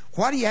 and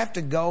why do you have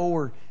to go,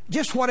 or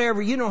just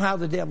whatever. You know how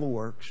the devil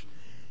works.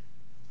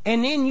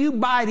 And then you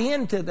bite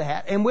into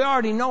that. And we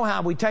already know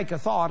how we take a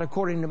thought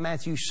according to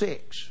Matthew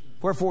 6.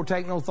 Wherefore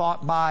take no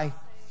thought by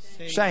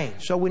saying.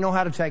 So we know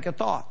how to take a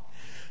thought.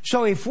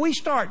 So if we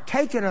start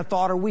taking a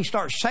thought, or we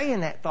start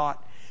saying that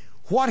thought,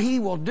 what he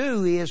will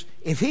do is,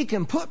 if he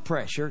can put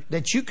pressure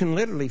that you can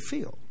literally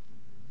feel,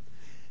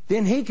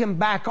 then he can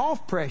back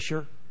off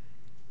pressure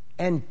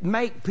and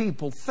make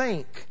people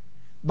think,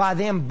 by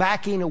them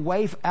backing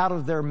away out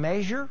of their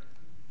measure,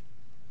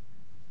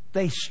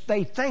 they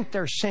think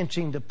they're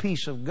sensing the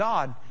peace of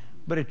God,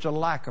 but it's a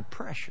lack of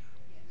pressure.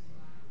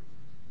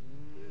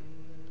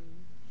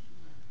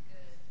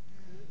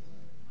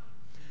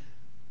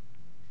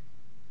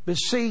 But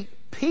see,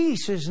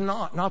 peace is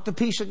not the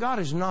peace of God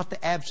is not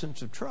the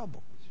absence of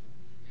trouble.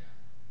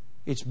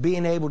 It's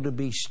being able to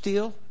be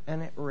still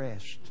and at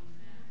rest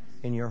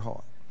in your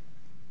heart.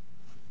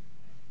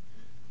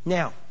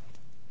 Now,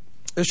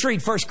 let's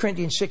read 1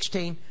 Corinthians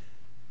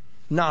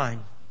 16:9.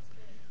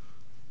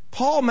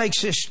 Paul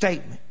makes this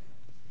statement.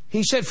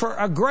 He said, for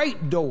a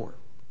great door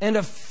and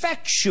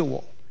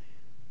effectual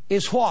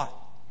is what?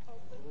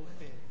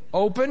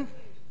 Open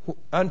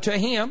unto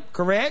him,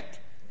 correct?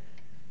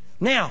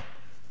 Now,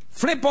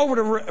 flip over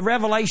to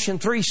Revelation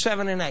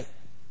 3:7 and 8.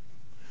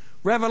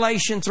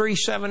 Revelation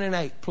 3:7 and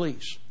 8,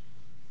 please.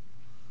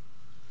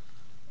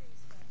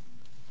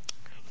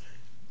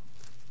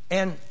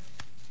 And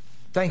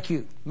thank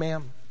you,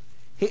 ma'am.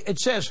 It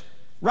says,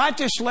 write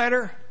this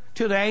letter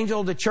to the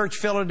angel of the church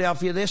of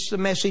Philadelphia. This is the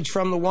message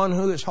from the one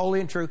who is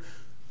holy and true.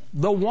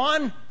 The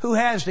one who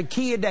has the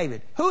key of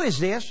David. Who is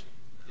this?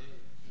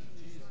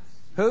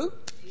 Who?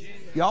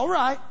 Y'all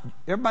right.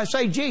 Everybody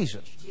say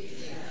Jesus.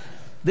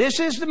 This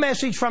is the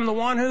message from the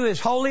one who is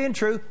holy and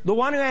true, the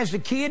one who has the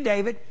key of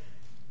David.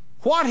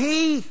 What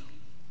he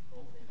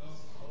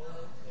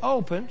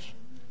opens,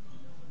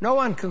 no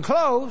one can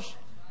close.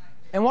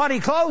 And what he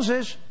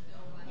closes,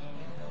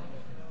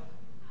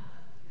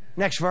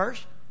 next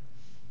verse.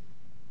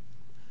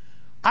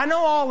 I know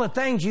all the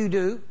things you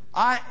do,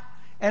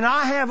 and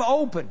I have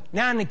opened.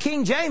 Now in the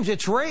King James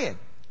it's red.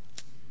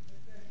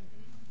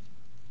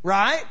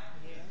 Right?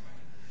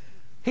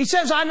 He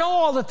says, I know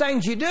all the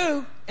things you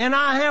do, and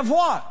I have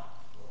what?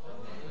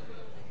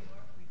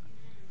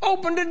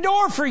 Opened a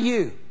door for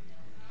you.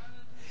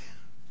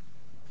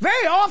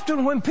 Very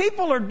often when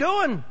people are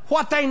doing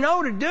what they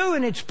know to do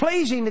and it's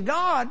pleasing to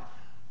God,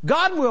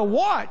 God will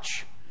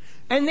watch.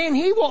 And then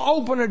He will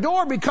open a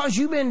door because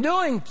you've been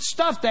doing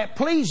stuff that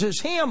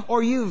pleases Him,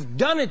 or you've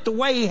done it the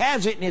way He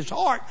has it in His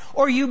heart,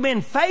 or you've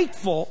been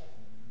faithful.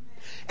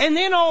 And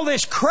then all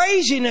this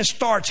craziness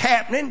starts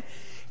happening,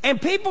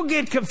 and people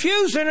get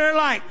confused and they're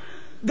like,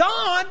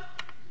 God,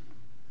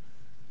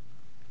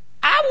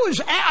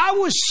 I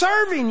was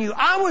serving you.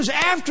 I was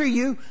after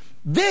you.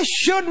 This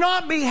should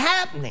not be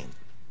happening.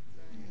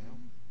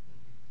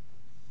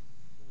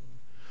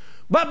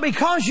 But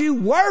because you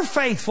were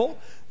faithful,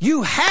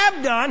 you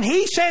have done,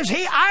 He says,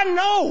 I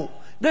know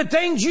the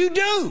things you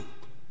do.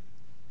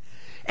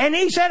 And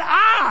He said,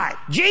 I,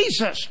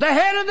 Jesus, the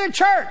head of the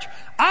church,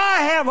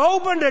 I have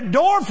opened a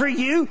door for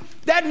you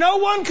that no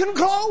one can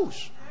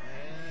close.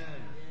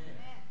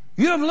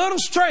 You have little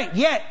strength,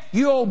 yet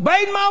you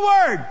obeyed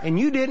my word and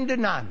you didn't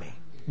deny me.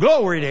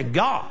 Glory to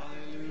God.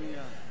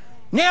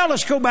 Now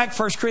let's go back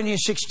 1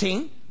 Corinthians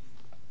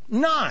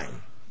 16:9.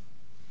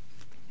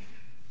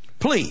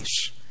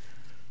 Please.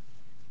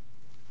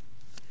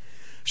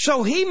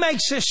 So he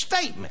makes this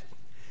statement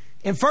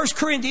in 1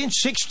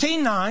 Corinthians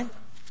 16:9.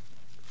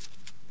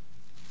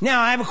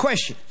 Now I have a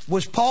question.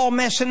 Was Paul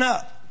messing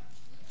up?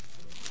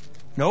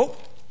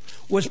 Nope.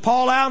 Was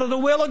Paul out of the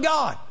will of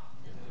God?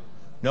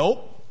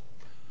 Nope.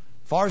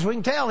 As far as we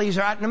can tell, he's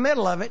right in the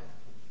middle of it.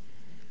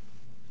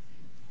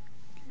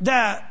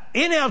 The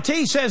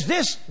NLT says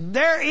this,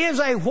 there is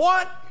a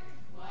what?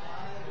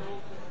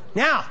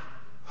 Now,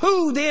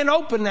 who then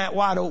opened that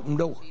wide open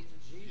door?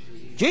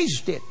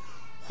 Jesus did.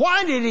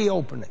 Why did He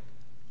open it?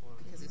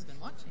 Because He's been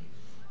watching.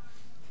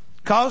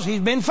 Because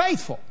He's been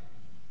faithful.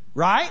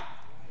 Right?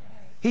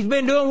 He's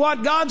been doing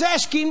what God's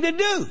asked Him to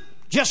do.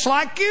 Just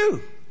like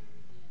you.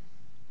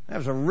 That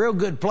was a real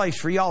good place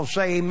for y'all to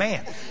say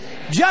amen.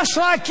 Just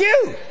like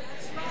you.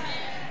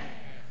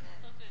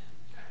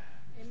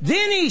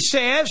 Then He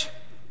says,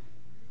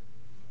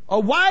 A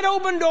wide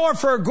open door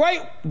for a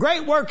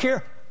great work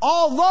here.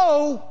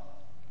 Although,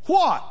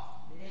 what?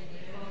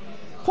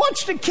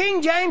 What's the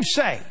King James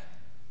say?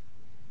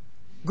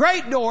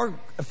 Great door,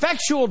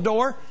 effectual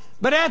door,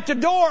 but at the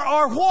door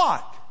are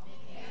what?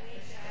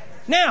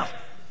 Now,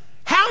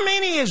 how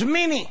many is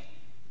many?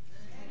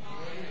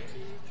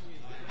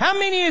 How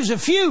many is a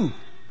few?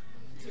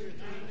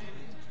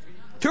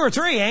 2 or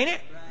 3, ain't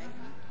it?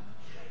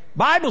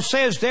 Bible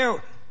says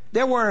there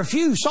were a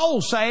few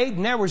souls saved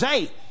and there was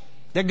 8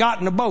 that got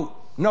in the boat,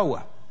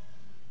 Noah.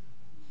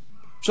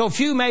 So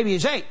few maybe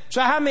is 8.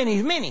 So how many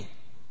is many?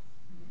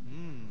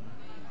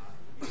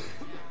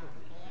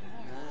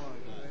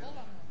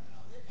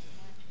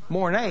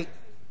 More than 8.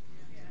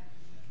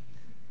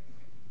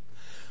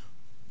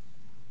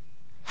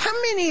 How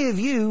many of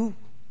you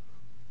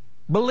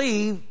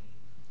believe?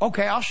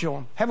 Okay, I'll show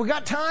them. Have we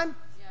got time?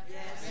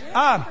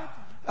 Yes.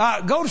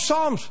 Go to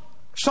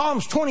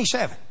Psalms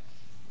 27.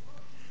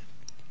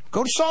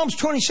 Go to Psalms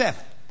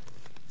 27.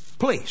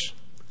 Please.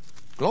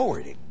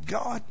 Glory to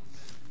God.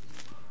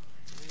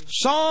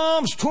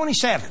 Psalms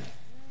 27.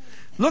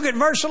 Look at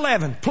verse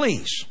 11,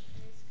 please.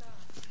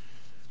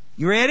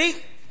 You ready?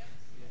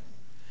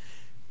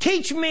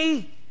 Teach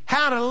me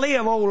how to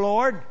live, O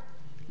Lord.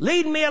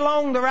 Lead me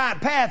along the right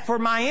path, for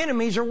my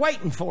enemies are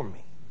waiting for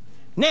me.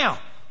 Now,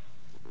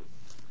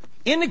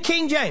 in the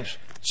King James,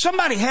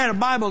 somebody had a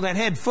Bible that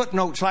had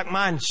footnotes like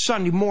mine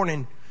Sunday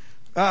morning.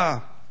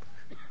 I'm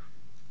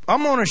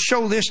going to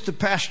show this to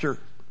Pastor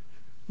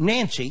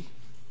Nancy.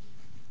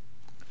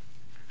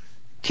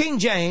 King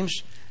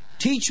James,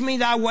 teach me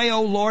thy way,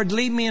 O Lord.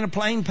 Lead me in a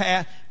plain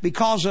path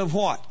because of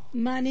what?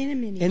 Mine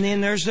enemy. And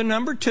then there's the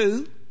number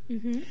 2.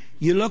 Mm-hmm.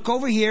 You look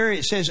over here,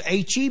 it says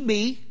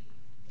HEB.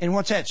 And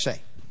what's that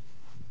say?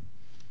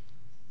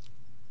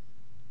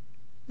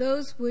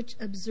 Those which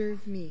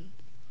observe me.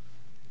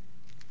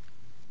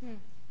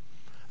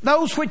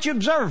 Those which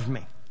observe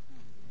me.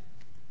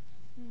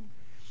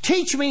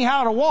 Teach me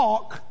how to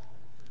walk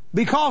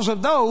because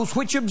of those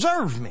which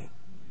observe me.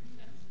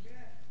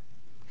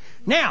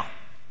 Now,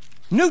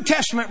 New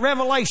Testament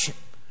revelation.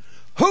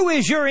 Who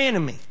is your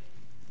enemy?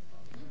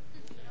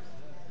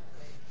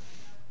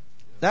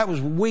 That was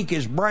weak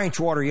as branch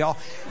water, y'all.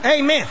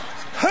 Amen.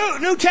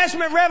 New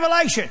Testament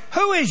revelation.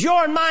 Who is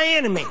your and my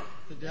enemy?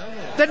 The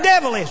devil. The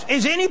devil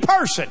is any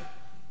person.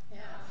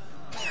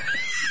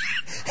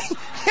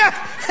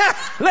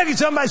 Look at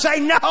somebody say,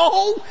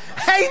 no.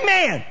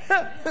 Amen.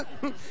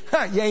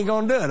 You ain't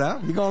going to do it, huh?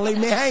 You're going to leave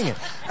me hanging.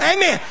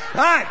 Amen.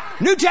 All right.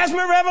 New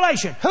Testament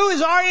revelation. Who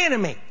is our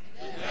enemy?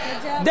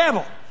 The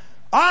devil.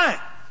 All right.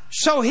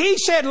 So he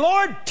said,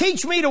 Lord,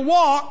 teach me to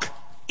walk,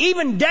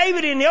 even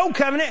David in the Old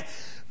Covenant,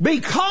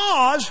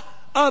 because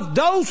of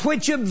those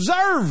which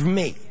observe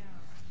me.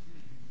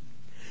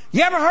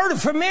 You ever heard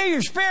of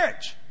familiar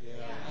spirits?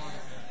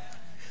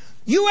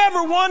 You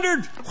ever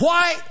wondered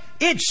why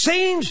it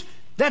seems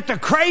that the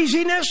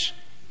craziness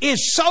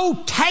is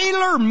so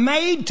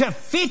tailor-made to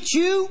fit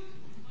you?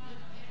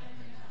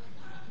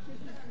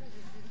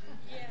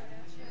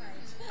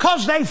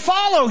 Because they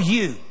follow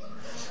you.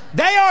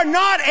 They are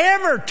not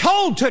ever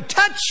told to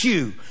touch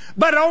you,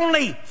 but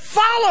only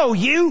follow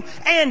you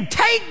and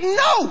take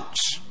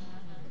notes.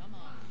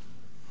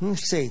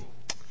 Let's see.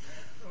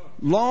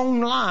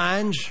 Long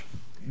lines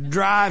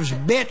drives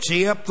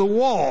Betsy up the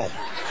wall.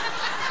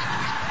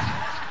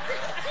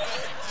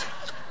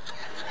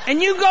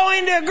 And you go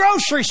into a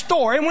grocery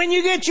store, and when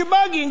you get your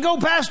buggy and go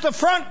past the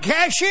front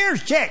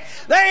cashier's check,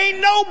 there ain't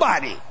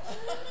nobody.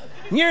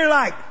 And you're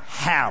like,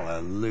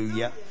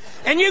 hallelujah.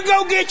 And you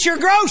go get your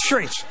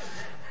groceries,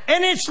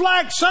 and it's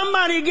like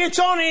somebody gets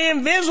on an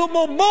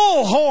invisible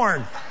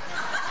bullhorn.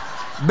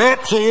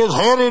 Betsy is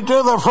headed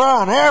to the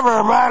front.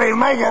 Everybody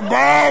make a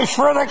dash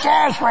for the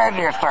cash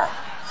register.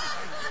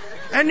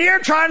 And you're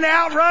trying to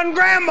outrun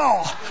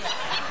Grandma.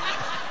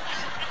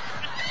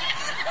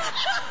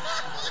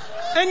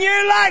 And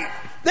you're like,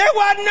 there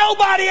wasn't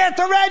nobody at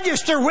the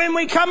register when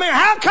we come here.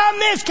 How come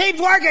this keeps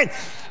working?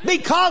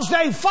 Because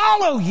they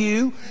follow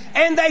you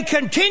and they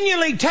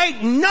continually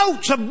take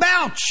notes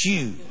about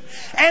you.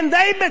 And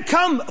they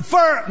become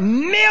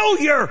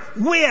familiar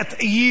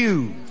with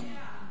you.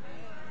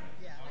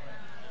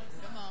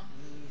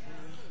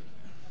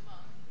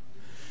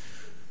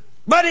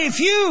 But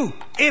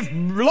if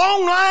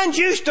long lines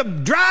used to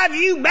drive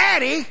you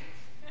batty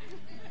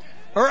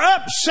or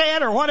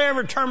upset or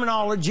whatever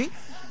terminology,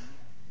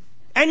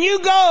 and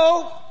you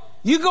go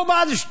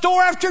by the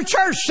store after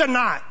church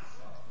tonight,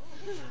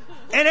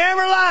 and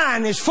every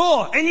line is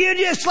full, and you're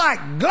just like,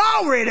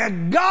 glory to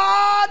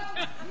God.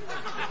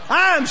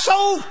 I am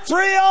so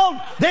thrilled.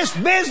 This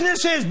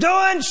business is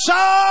doing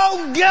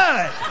so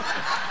good.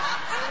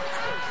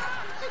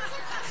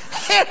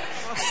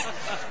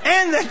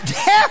 And the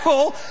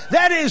devil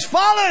that is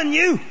following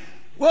you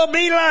will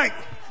be like,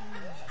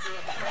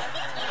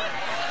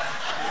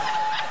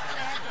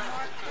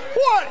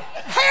 what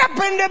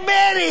happened to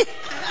Betty?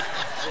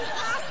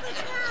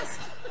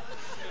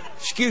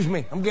 Excuse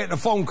me, I'm getting a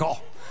phone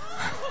call.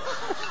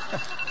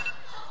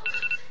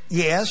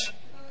 Yes.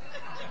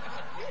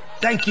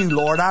 Thank you,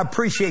 Lord. I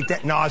appreciate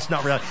that. No, it's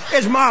not really.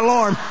 It's my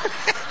alarm.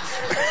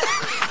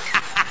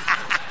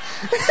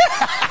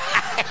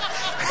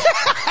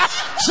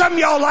 Some of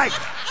y'all like,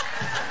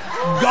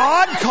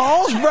 God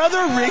calls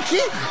Brother Ricky?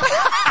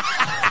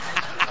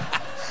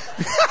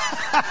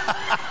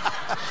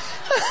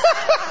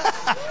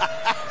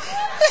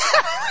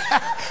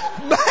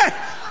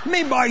 Let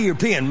me borrow your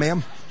pen,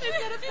 ma'am.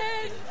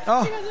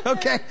 Oh,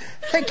 okay.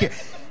 Thank you.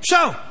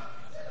 So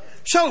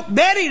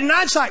Betty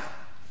tonight's like,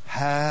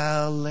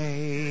 hallelujah.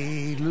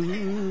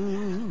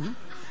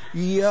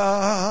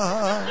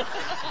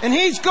 And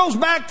he goes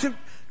back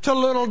to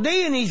little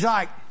D and he's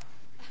like,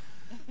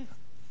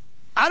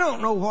 I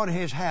don't know what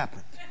has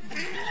happened.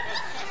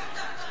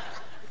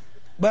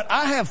 But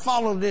I have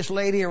followed this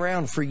lady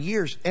around for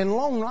years, and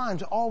long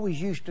lines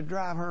always used to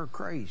drive her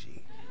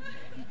crazy.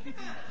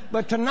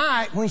 But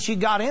tonight, when she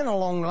got in a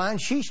long line,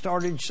 she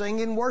started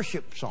singing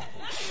worship songs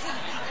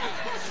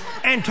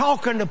and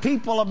talking to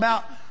people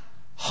about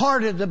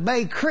Heart of the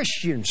Bay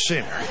Christian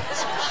Center.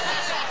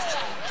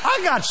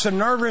 I got so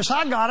nervous,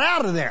 I got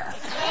out of there.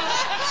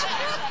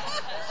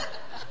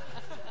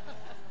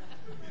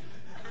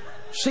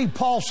 See,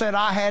 Paul said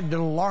I had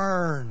to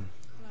learn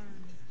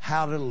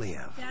how to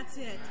live. That's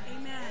it.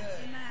 Amen.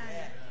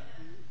 Amen.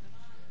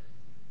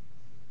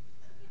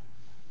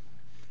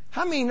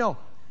 How many know?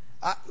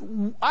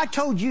 I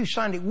told you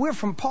Sunday, we're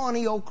from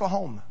Pawnee,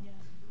 Oklahoma.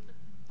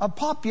 A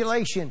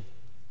population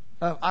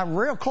of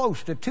real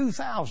close to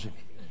 2,000.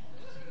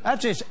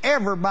 That's just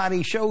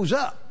everybody shows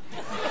up.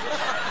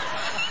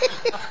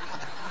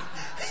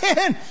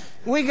 And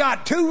we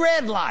got 2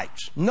 red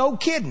lights. No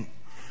kidding.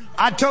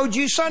 I told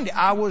you Sunday,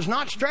 I was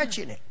not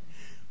stretching it.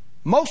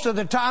 Most of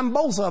the time,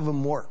 both of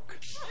them work.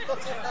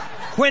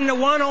 When the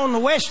one on the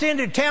west end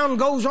of town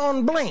goes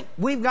on blink,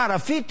 we've got a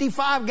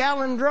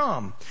 55-gallon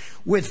drum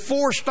with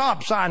 4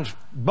 stop signs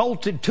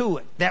bolted to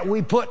it that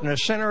we put in the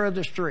center of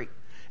the street.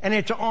 And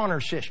it's an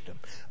honor system.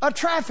 A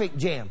traffic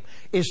jam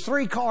is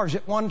 3 cars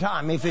at one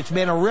time if it's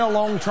been a real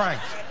long train.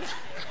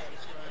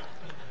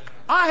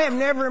 I have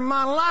never in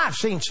my life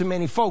seen so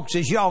many folks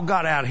as y'all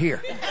got out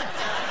here.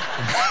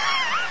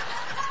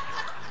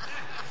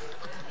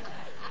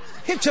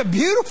 It's a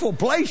beautiful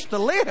place to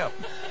live.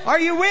 Are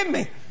you with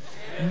me?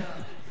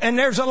 And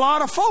there's a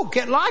lot of folk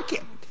that like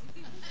it.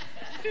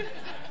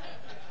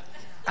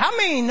 How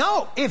many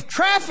know if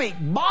traffic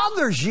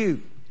bothers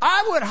you,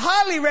 I would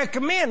highly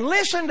recommend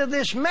listen to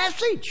this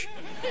message.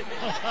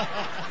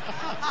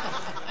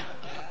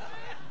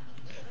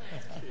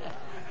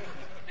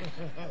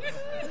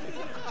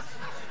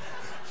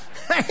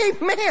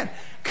 Amen.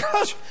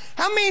 Because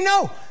how many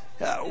know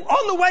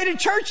on the way to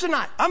church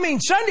tonight?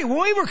 Sunday when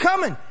we were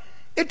coming,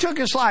 it took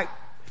us like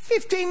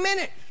 15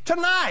 minutes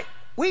tonight.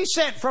 We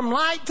sat from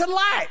light to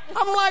light.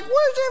 I'm like,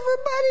 where's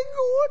everybody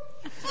going?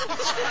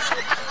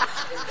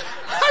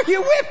 Are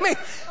you with me?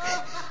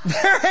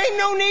 There ain't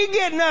no need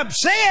getting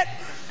upset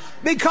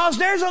because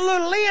there's a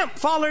little imp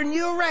following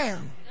you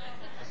around.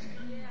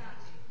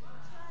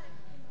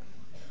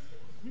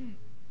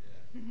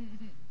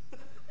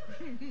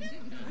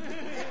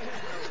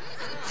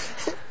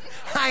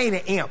 I ain't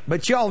an imp,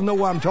 but y'all know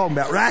what I'm talking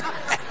about, right?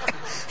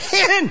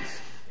 And,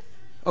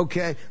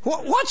 okay,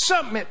 what's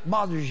something that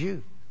bothers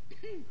you?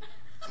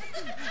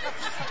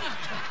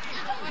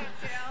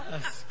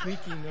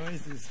 Squeaky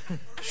noises.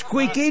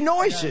 Squeaky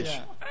noises.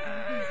 Yeah.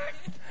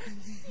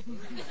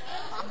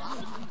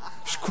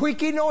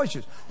 Squeaky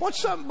noises.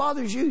 What's something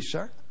bothers you,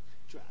 sir?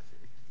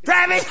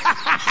 Traffic.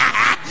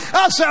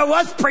 Oh, so I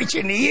was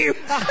preaching to you.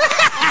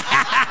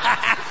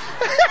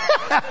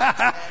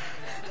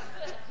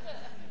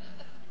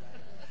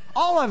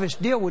 All of us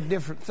deal with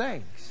different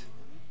things.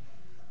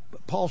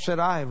 But Paul said,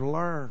 I have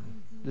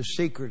learned the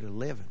secret of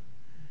living.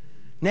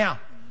 Now,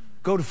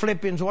 go to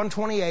Philippians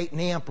 1:28 in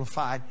the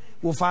Amplified.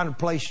 We'll find a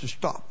place to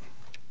stop.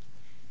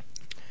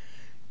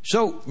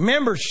 So,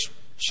 remember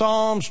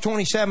Psalms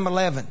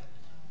 27:11.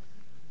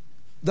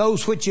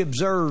 Those which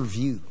observe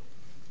you.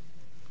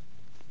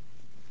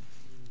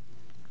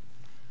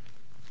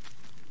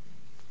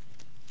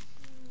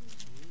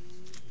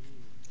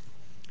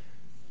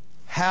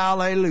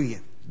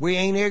 Hallelujah. We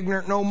ain't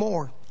ignorant no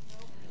more.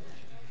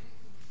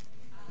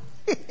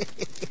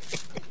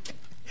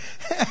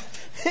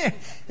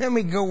 Let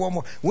me go one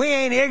more. We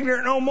ain't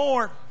ignorant no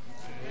more.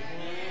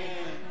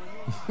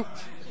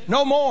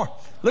 No more.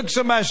 Look at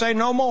somebody and say,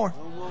 no more.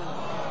 No more.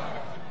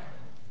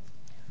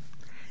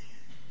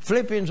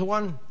 Philippians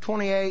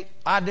 1:28.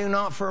 I do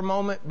not for a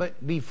moment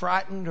but be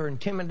frightened or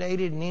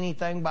intimidated in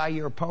anything by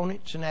your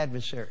opponents and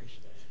adversaries.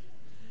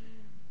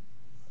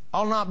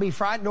 I'll not be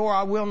frightened or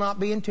I will not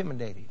be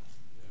intimidated.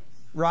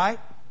 Right?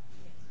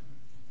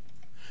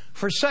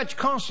 For such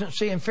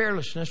constancy and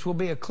fearlessness will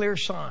be a clear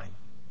sign,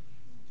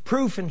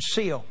 proof and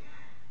seal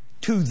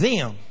to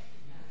them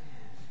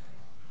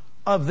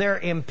of their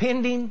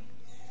impending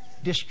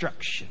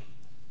destruction.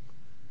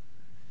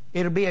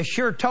 It'll be a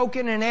sure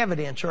token and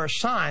evidence or a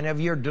sign of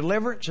your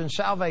deliverance and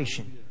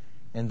salvation,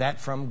 and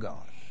that from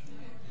God.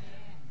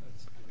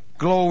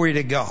 Glory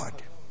to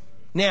God.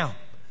 Now,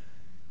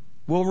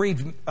 We'll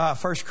read 1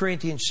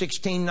 Corinthians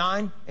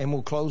 16:9, and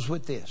we'll close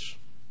with this.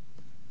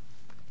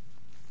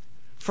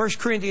 1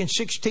 Corinthians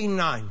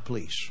 16:9,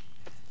 please.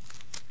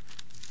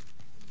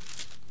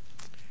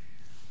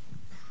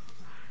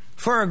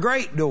 For a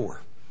great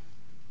door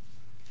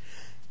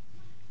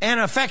and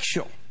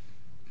effectual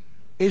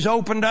is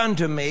opened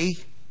unto me,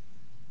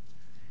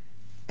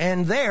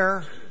 and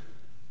there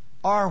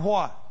are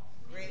what?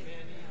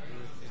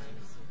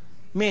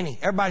 Many.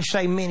 Everybody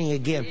say many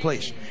again,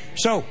 please.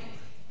 So,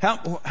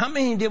 how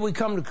many did we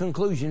come to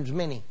conclusions?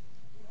 Many.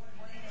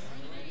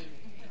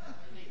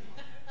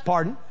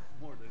 Pardon?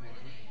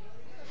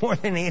 More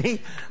than any.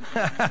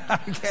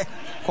 Okay.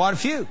 Quite a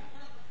few.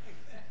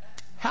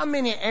 How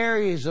many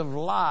areas of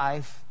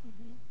life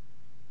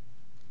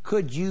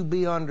could you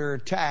be under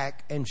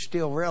attack and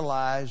still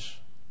realize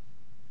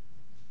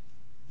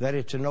that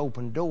it's an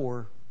open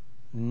door,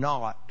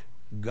 not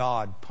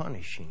God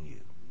punishing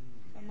you?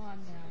 Come on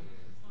now.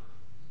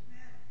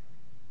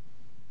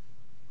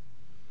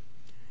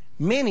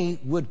 Many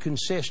would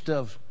consist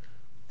of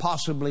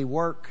possibly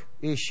work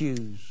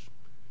issues,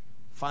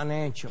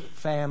 financial,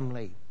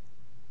 family,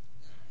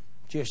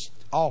 just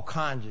all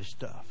kinds of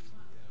stuff.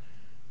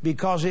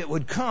 Because it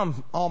would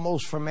come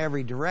almost from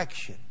every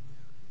direction.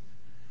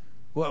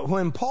 Well,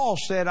 when Paul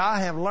said, I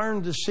have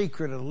learned the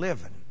secret of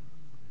living,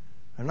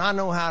 and I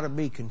know how to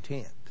be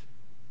content,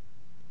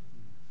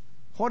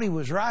 what he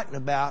was writing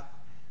about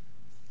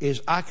is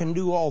I can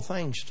do all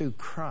things through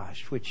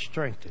Christ, which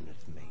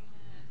strengtheneth me.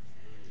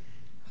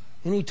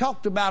 And he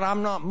talked about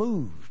I'm not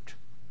moved.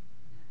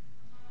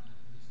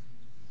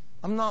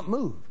 I'm not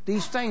moved.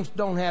 These things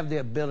don't have the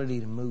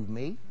ability to move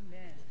me.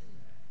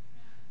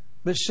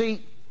 But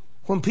see,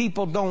 when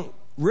people don't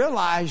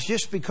realize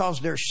just because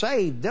they're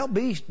saved, there'll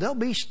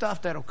be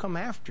stuff that'll come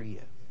after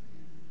you.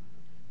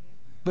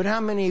 But how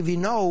many of you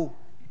know,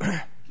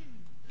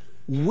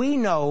 we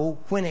know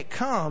when it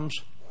comes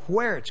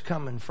where it's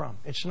coming from.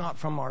 It's not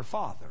from our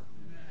Father.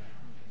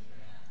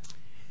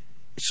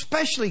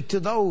 Especially to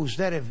those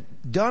that have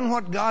done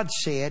what God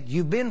said.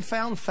 You've been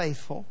found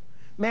faithful.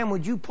 Ma'am,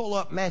 would you pull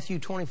up Matthew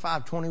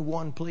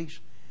 25:21, please?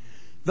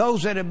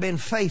 Those that have been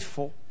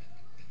faithful.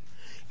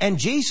 And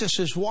Jesus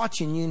is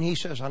watching you and he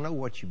says, I know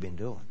what you've been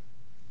doing.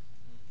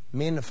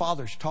 Me and the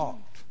Father's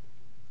talked.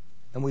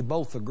 And we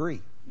both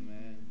agree.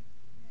 Amen.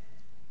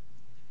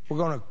 We're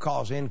going to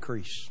cause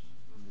increase.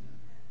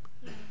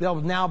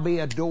 There'll now be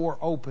a door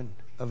opened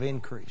of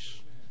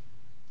increase.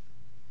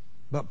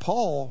 But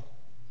Paul,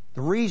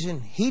 the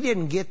reason he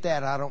didn't get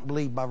that, I don't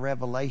believe by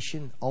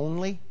revelation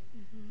only,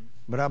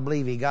 but I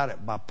believe he got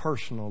it by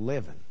personal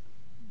living.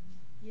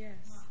 Yes,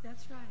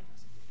 that's right.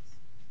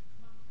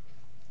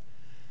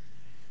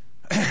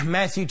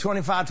 Matthew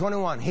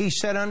 25:21. He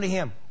said unto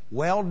him,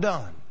 well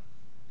done,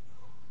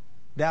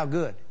 thou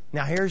good.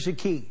 Now here's the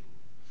key.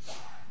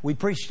 We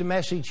preached a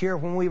message here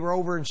when we were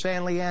over in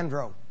San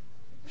Leandro.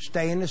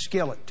 Stay in the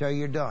skillet till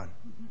you're done.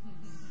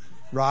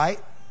 Right?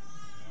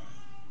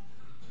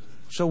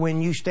 So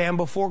when you stand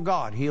before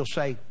God, He'll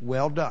say,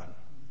 well done.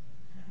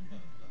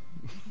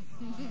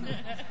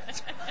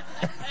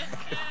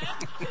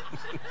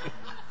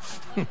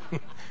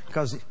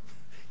 Because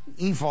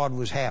ephod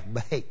was half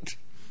baked.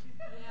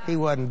 He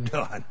wasn't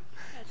done.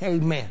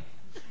 Amen.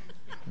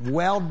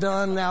 Well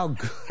done, thou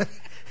good.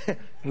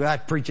 We'll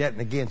have to preach that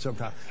again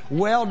sometime.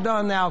 Well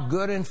done, thou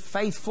good and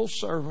faithful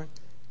servant.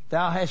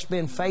 Thou hast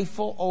been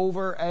faithful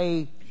over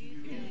a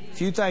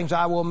few things.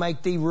 I will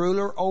make thee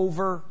ruler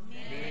over.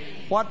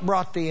 What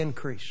brought the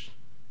increase?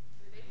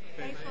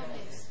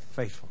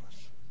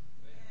 Faithfulness.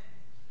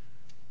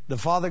 The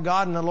Father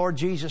God and the Lord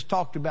Jesus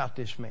talked about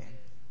this man.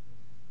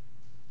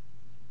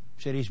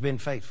 Said he's been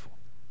faithful.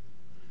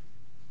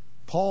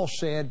 Paul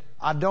said,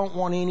 I don't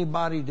want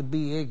anybody to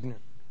be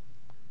ignorant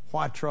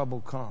why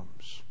trouble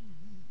comes.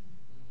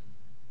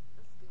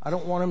 I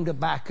don't want them to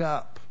back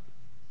up.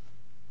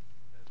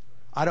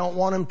 I don't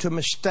want them to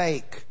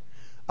mistake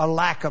a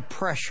lack of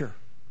pressure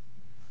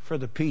for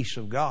the peace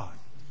of God.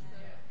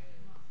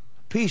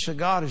 Peace of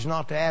God is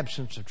not the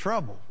absence of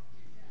trouble.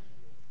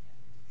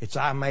 It's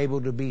I'm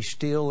able to be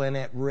still and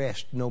at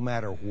rest no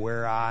matter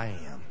where I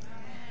am.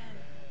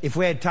 If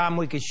we had time,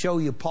 we could show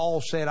you.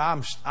 Paul said,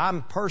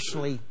 I'm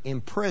personally in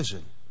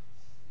prison,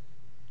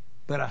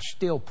 but I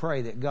still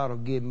pray that God will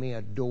give me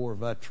a door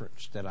of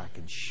utterance that I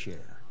can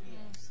share.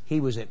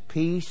 He was at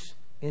peace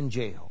in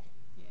jail.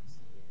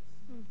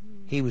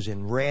 He was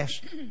in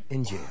rest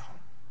in jail.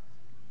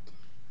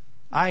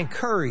 I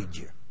encourage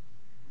you,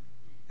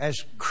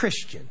 as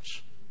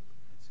Christians,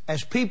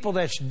 as people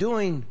that's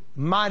doing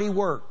mighty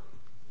work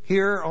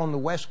here on the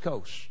West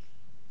Coast,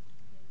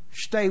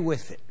 stay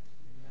with it.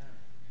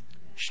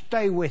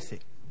 Stay with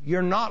it.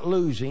 You're not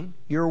losing,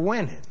 you're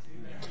winning.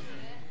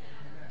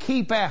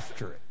 Keep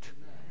after it.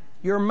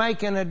 You're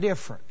making a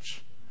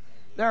difference.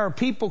 There are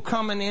people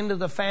coming into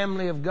the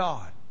family of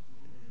God.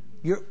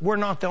 We're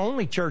not the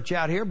only church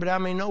out here, but I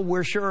mean, no,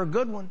 we're sure a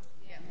good one.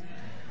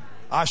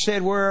 I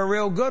said we're a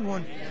real good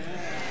one.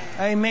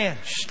 Amen.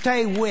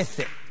 Stay with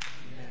it.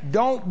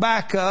 Don't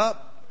back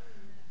up.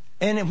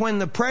 And when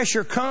the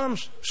pressure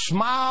comes,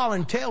 smile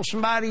and tell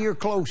somebody you're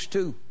close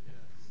to.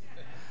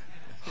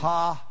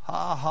 Ha,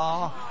 ha,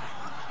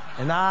 ha.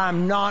 And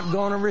I'm not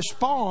going to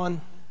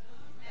respond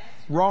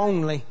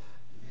wrongly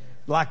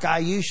like I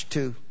used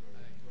to.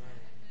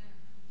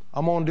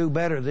 I'm going to do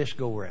better this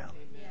go round.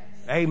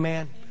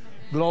 Amen.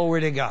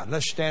 Glory to God.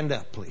 Let's stand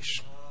up,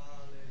 please.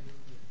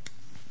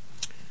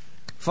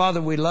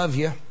 Father, we love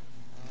you.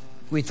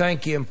 We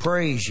thank you and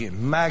praise you,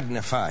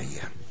 magnify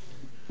you.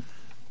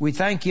 We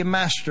thank you,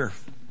 Master,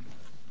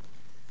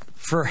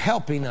 for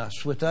helping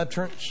us with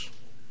utterance,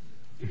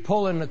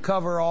 pulling the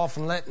cover off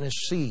and letting us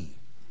see.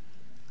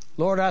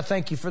 Lord, I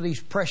thank you for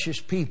these precious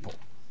people.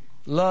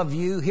 Love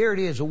you. Here it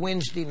is, a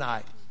Wednesday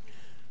night.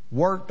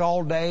 Worked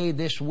all day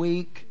this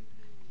week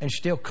and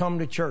still come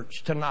to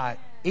church tonight,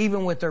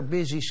 even with their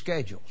busy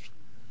schedules.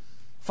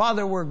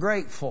 Father, we're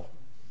grateful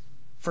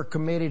for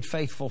committed,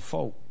 faithful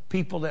folk.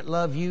 People that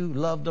love you,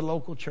 love the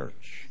local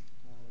church.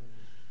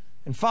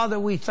 And Father,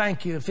 we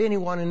thank you. If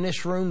anyone in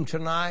this room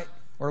tonight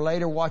or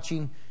later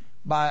watching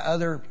by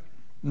other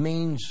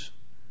means,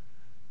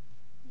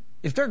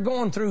 if they're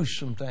going through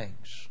some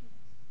things,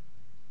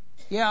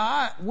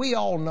 we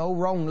all know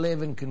wrong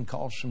living can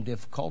cause some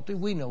difficulty.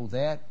 We know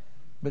that,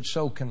 but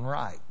so can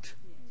right.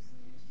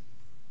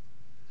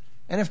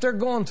 And if they're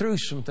going through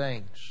some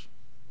things,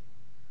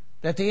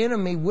 that the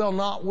enemy will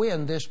not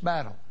win this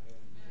battle.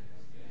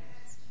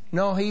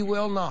 No, he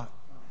will not.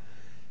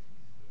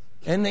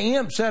 And the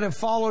imps that have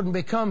followed and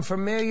become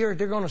familiar,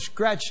 they're going to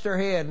scratch their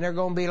head and they're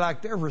going to be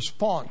like, their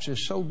response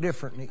is so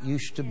different than it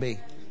used to be.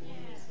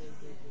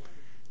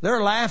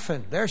 They're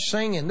laughing, they're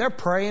singing, they're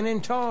praying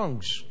in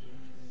tongues.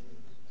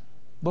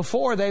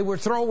 Before they were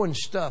throwing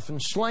stuff and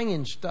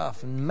slinging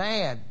stuff and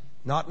mad.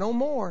 Not no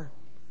more.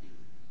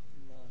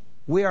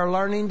 We are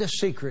learning the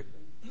secret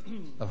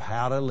of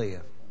how to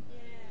live.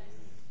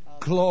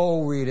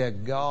 Glory to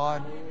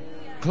God.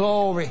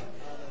 Glory.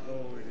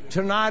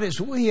 Tonight, as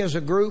we as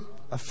a group,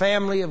 a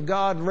family of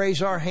God,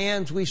 raise our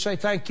hands, we say,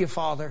 thank you,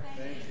 Father.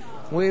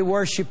 We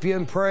worship you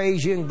and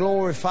praise you and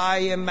glorify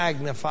you and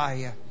magnify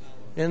you.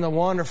 In the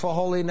wonderful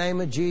holy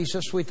name of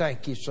Jesus, we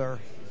thank you, sir.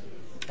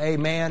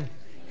 Amen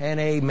and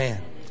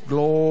amen.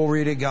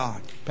 Glory to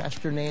God.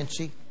 Pastor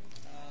Nancy,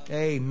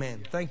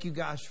 amen. Thank you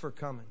guys for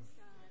coming.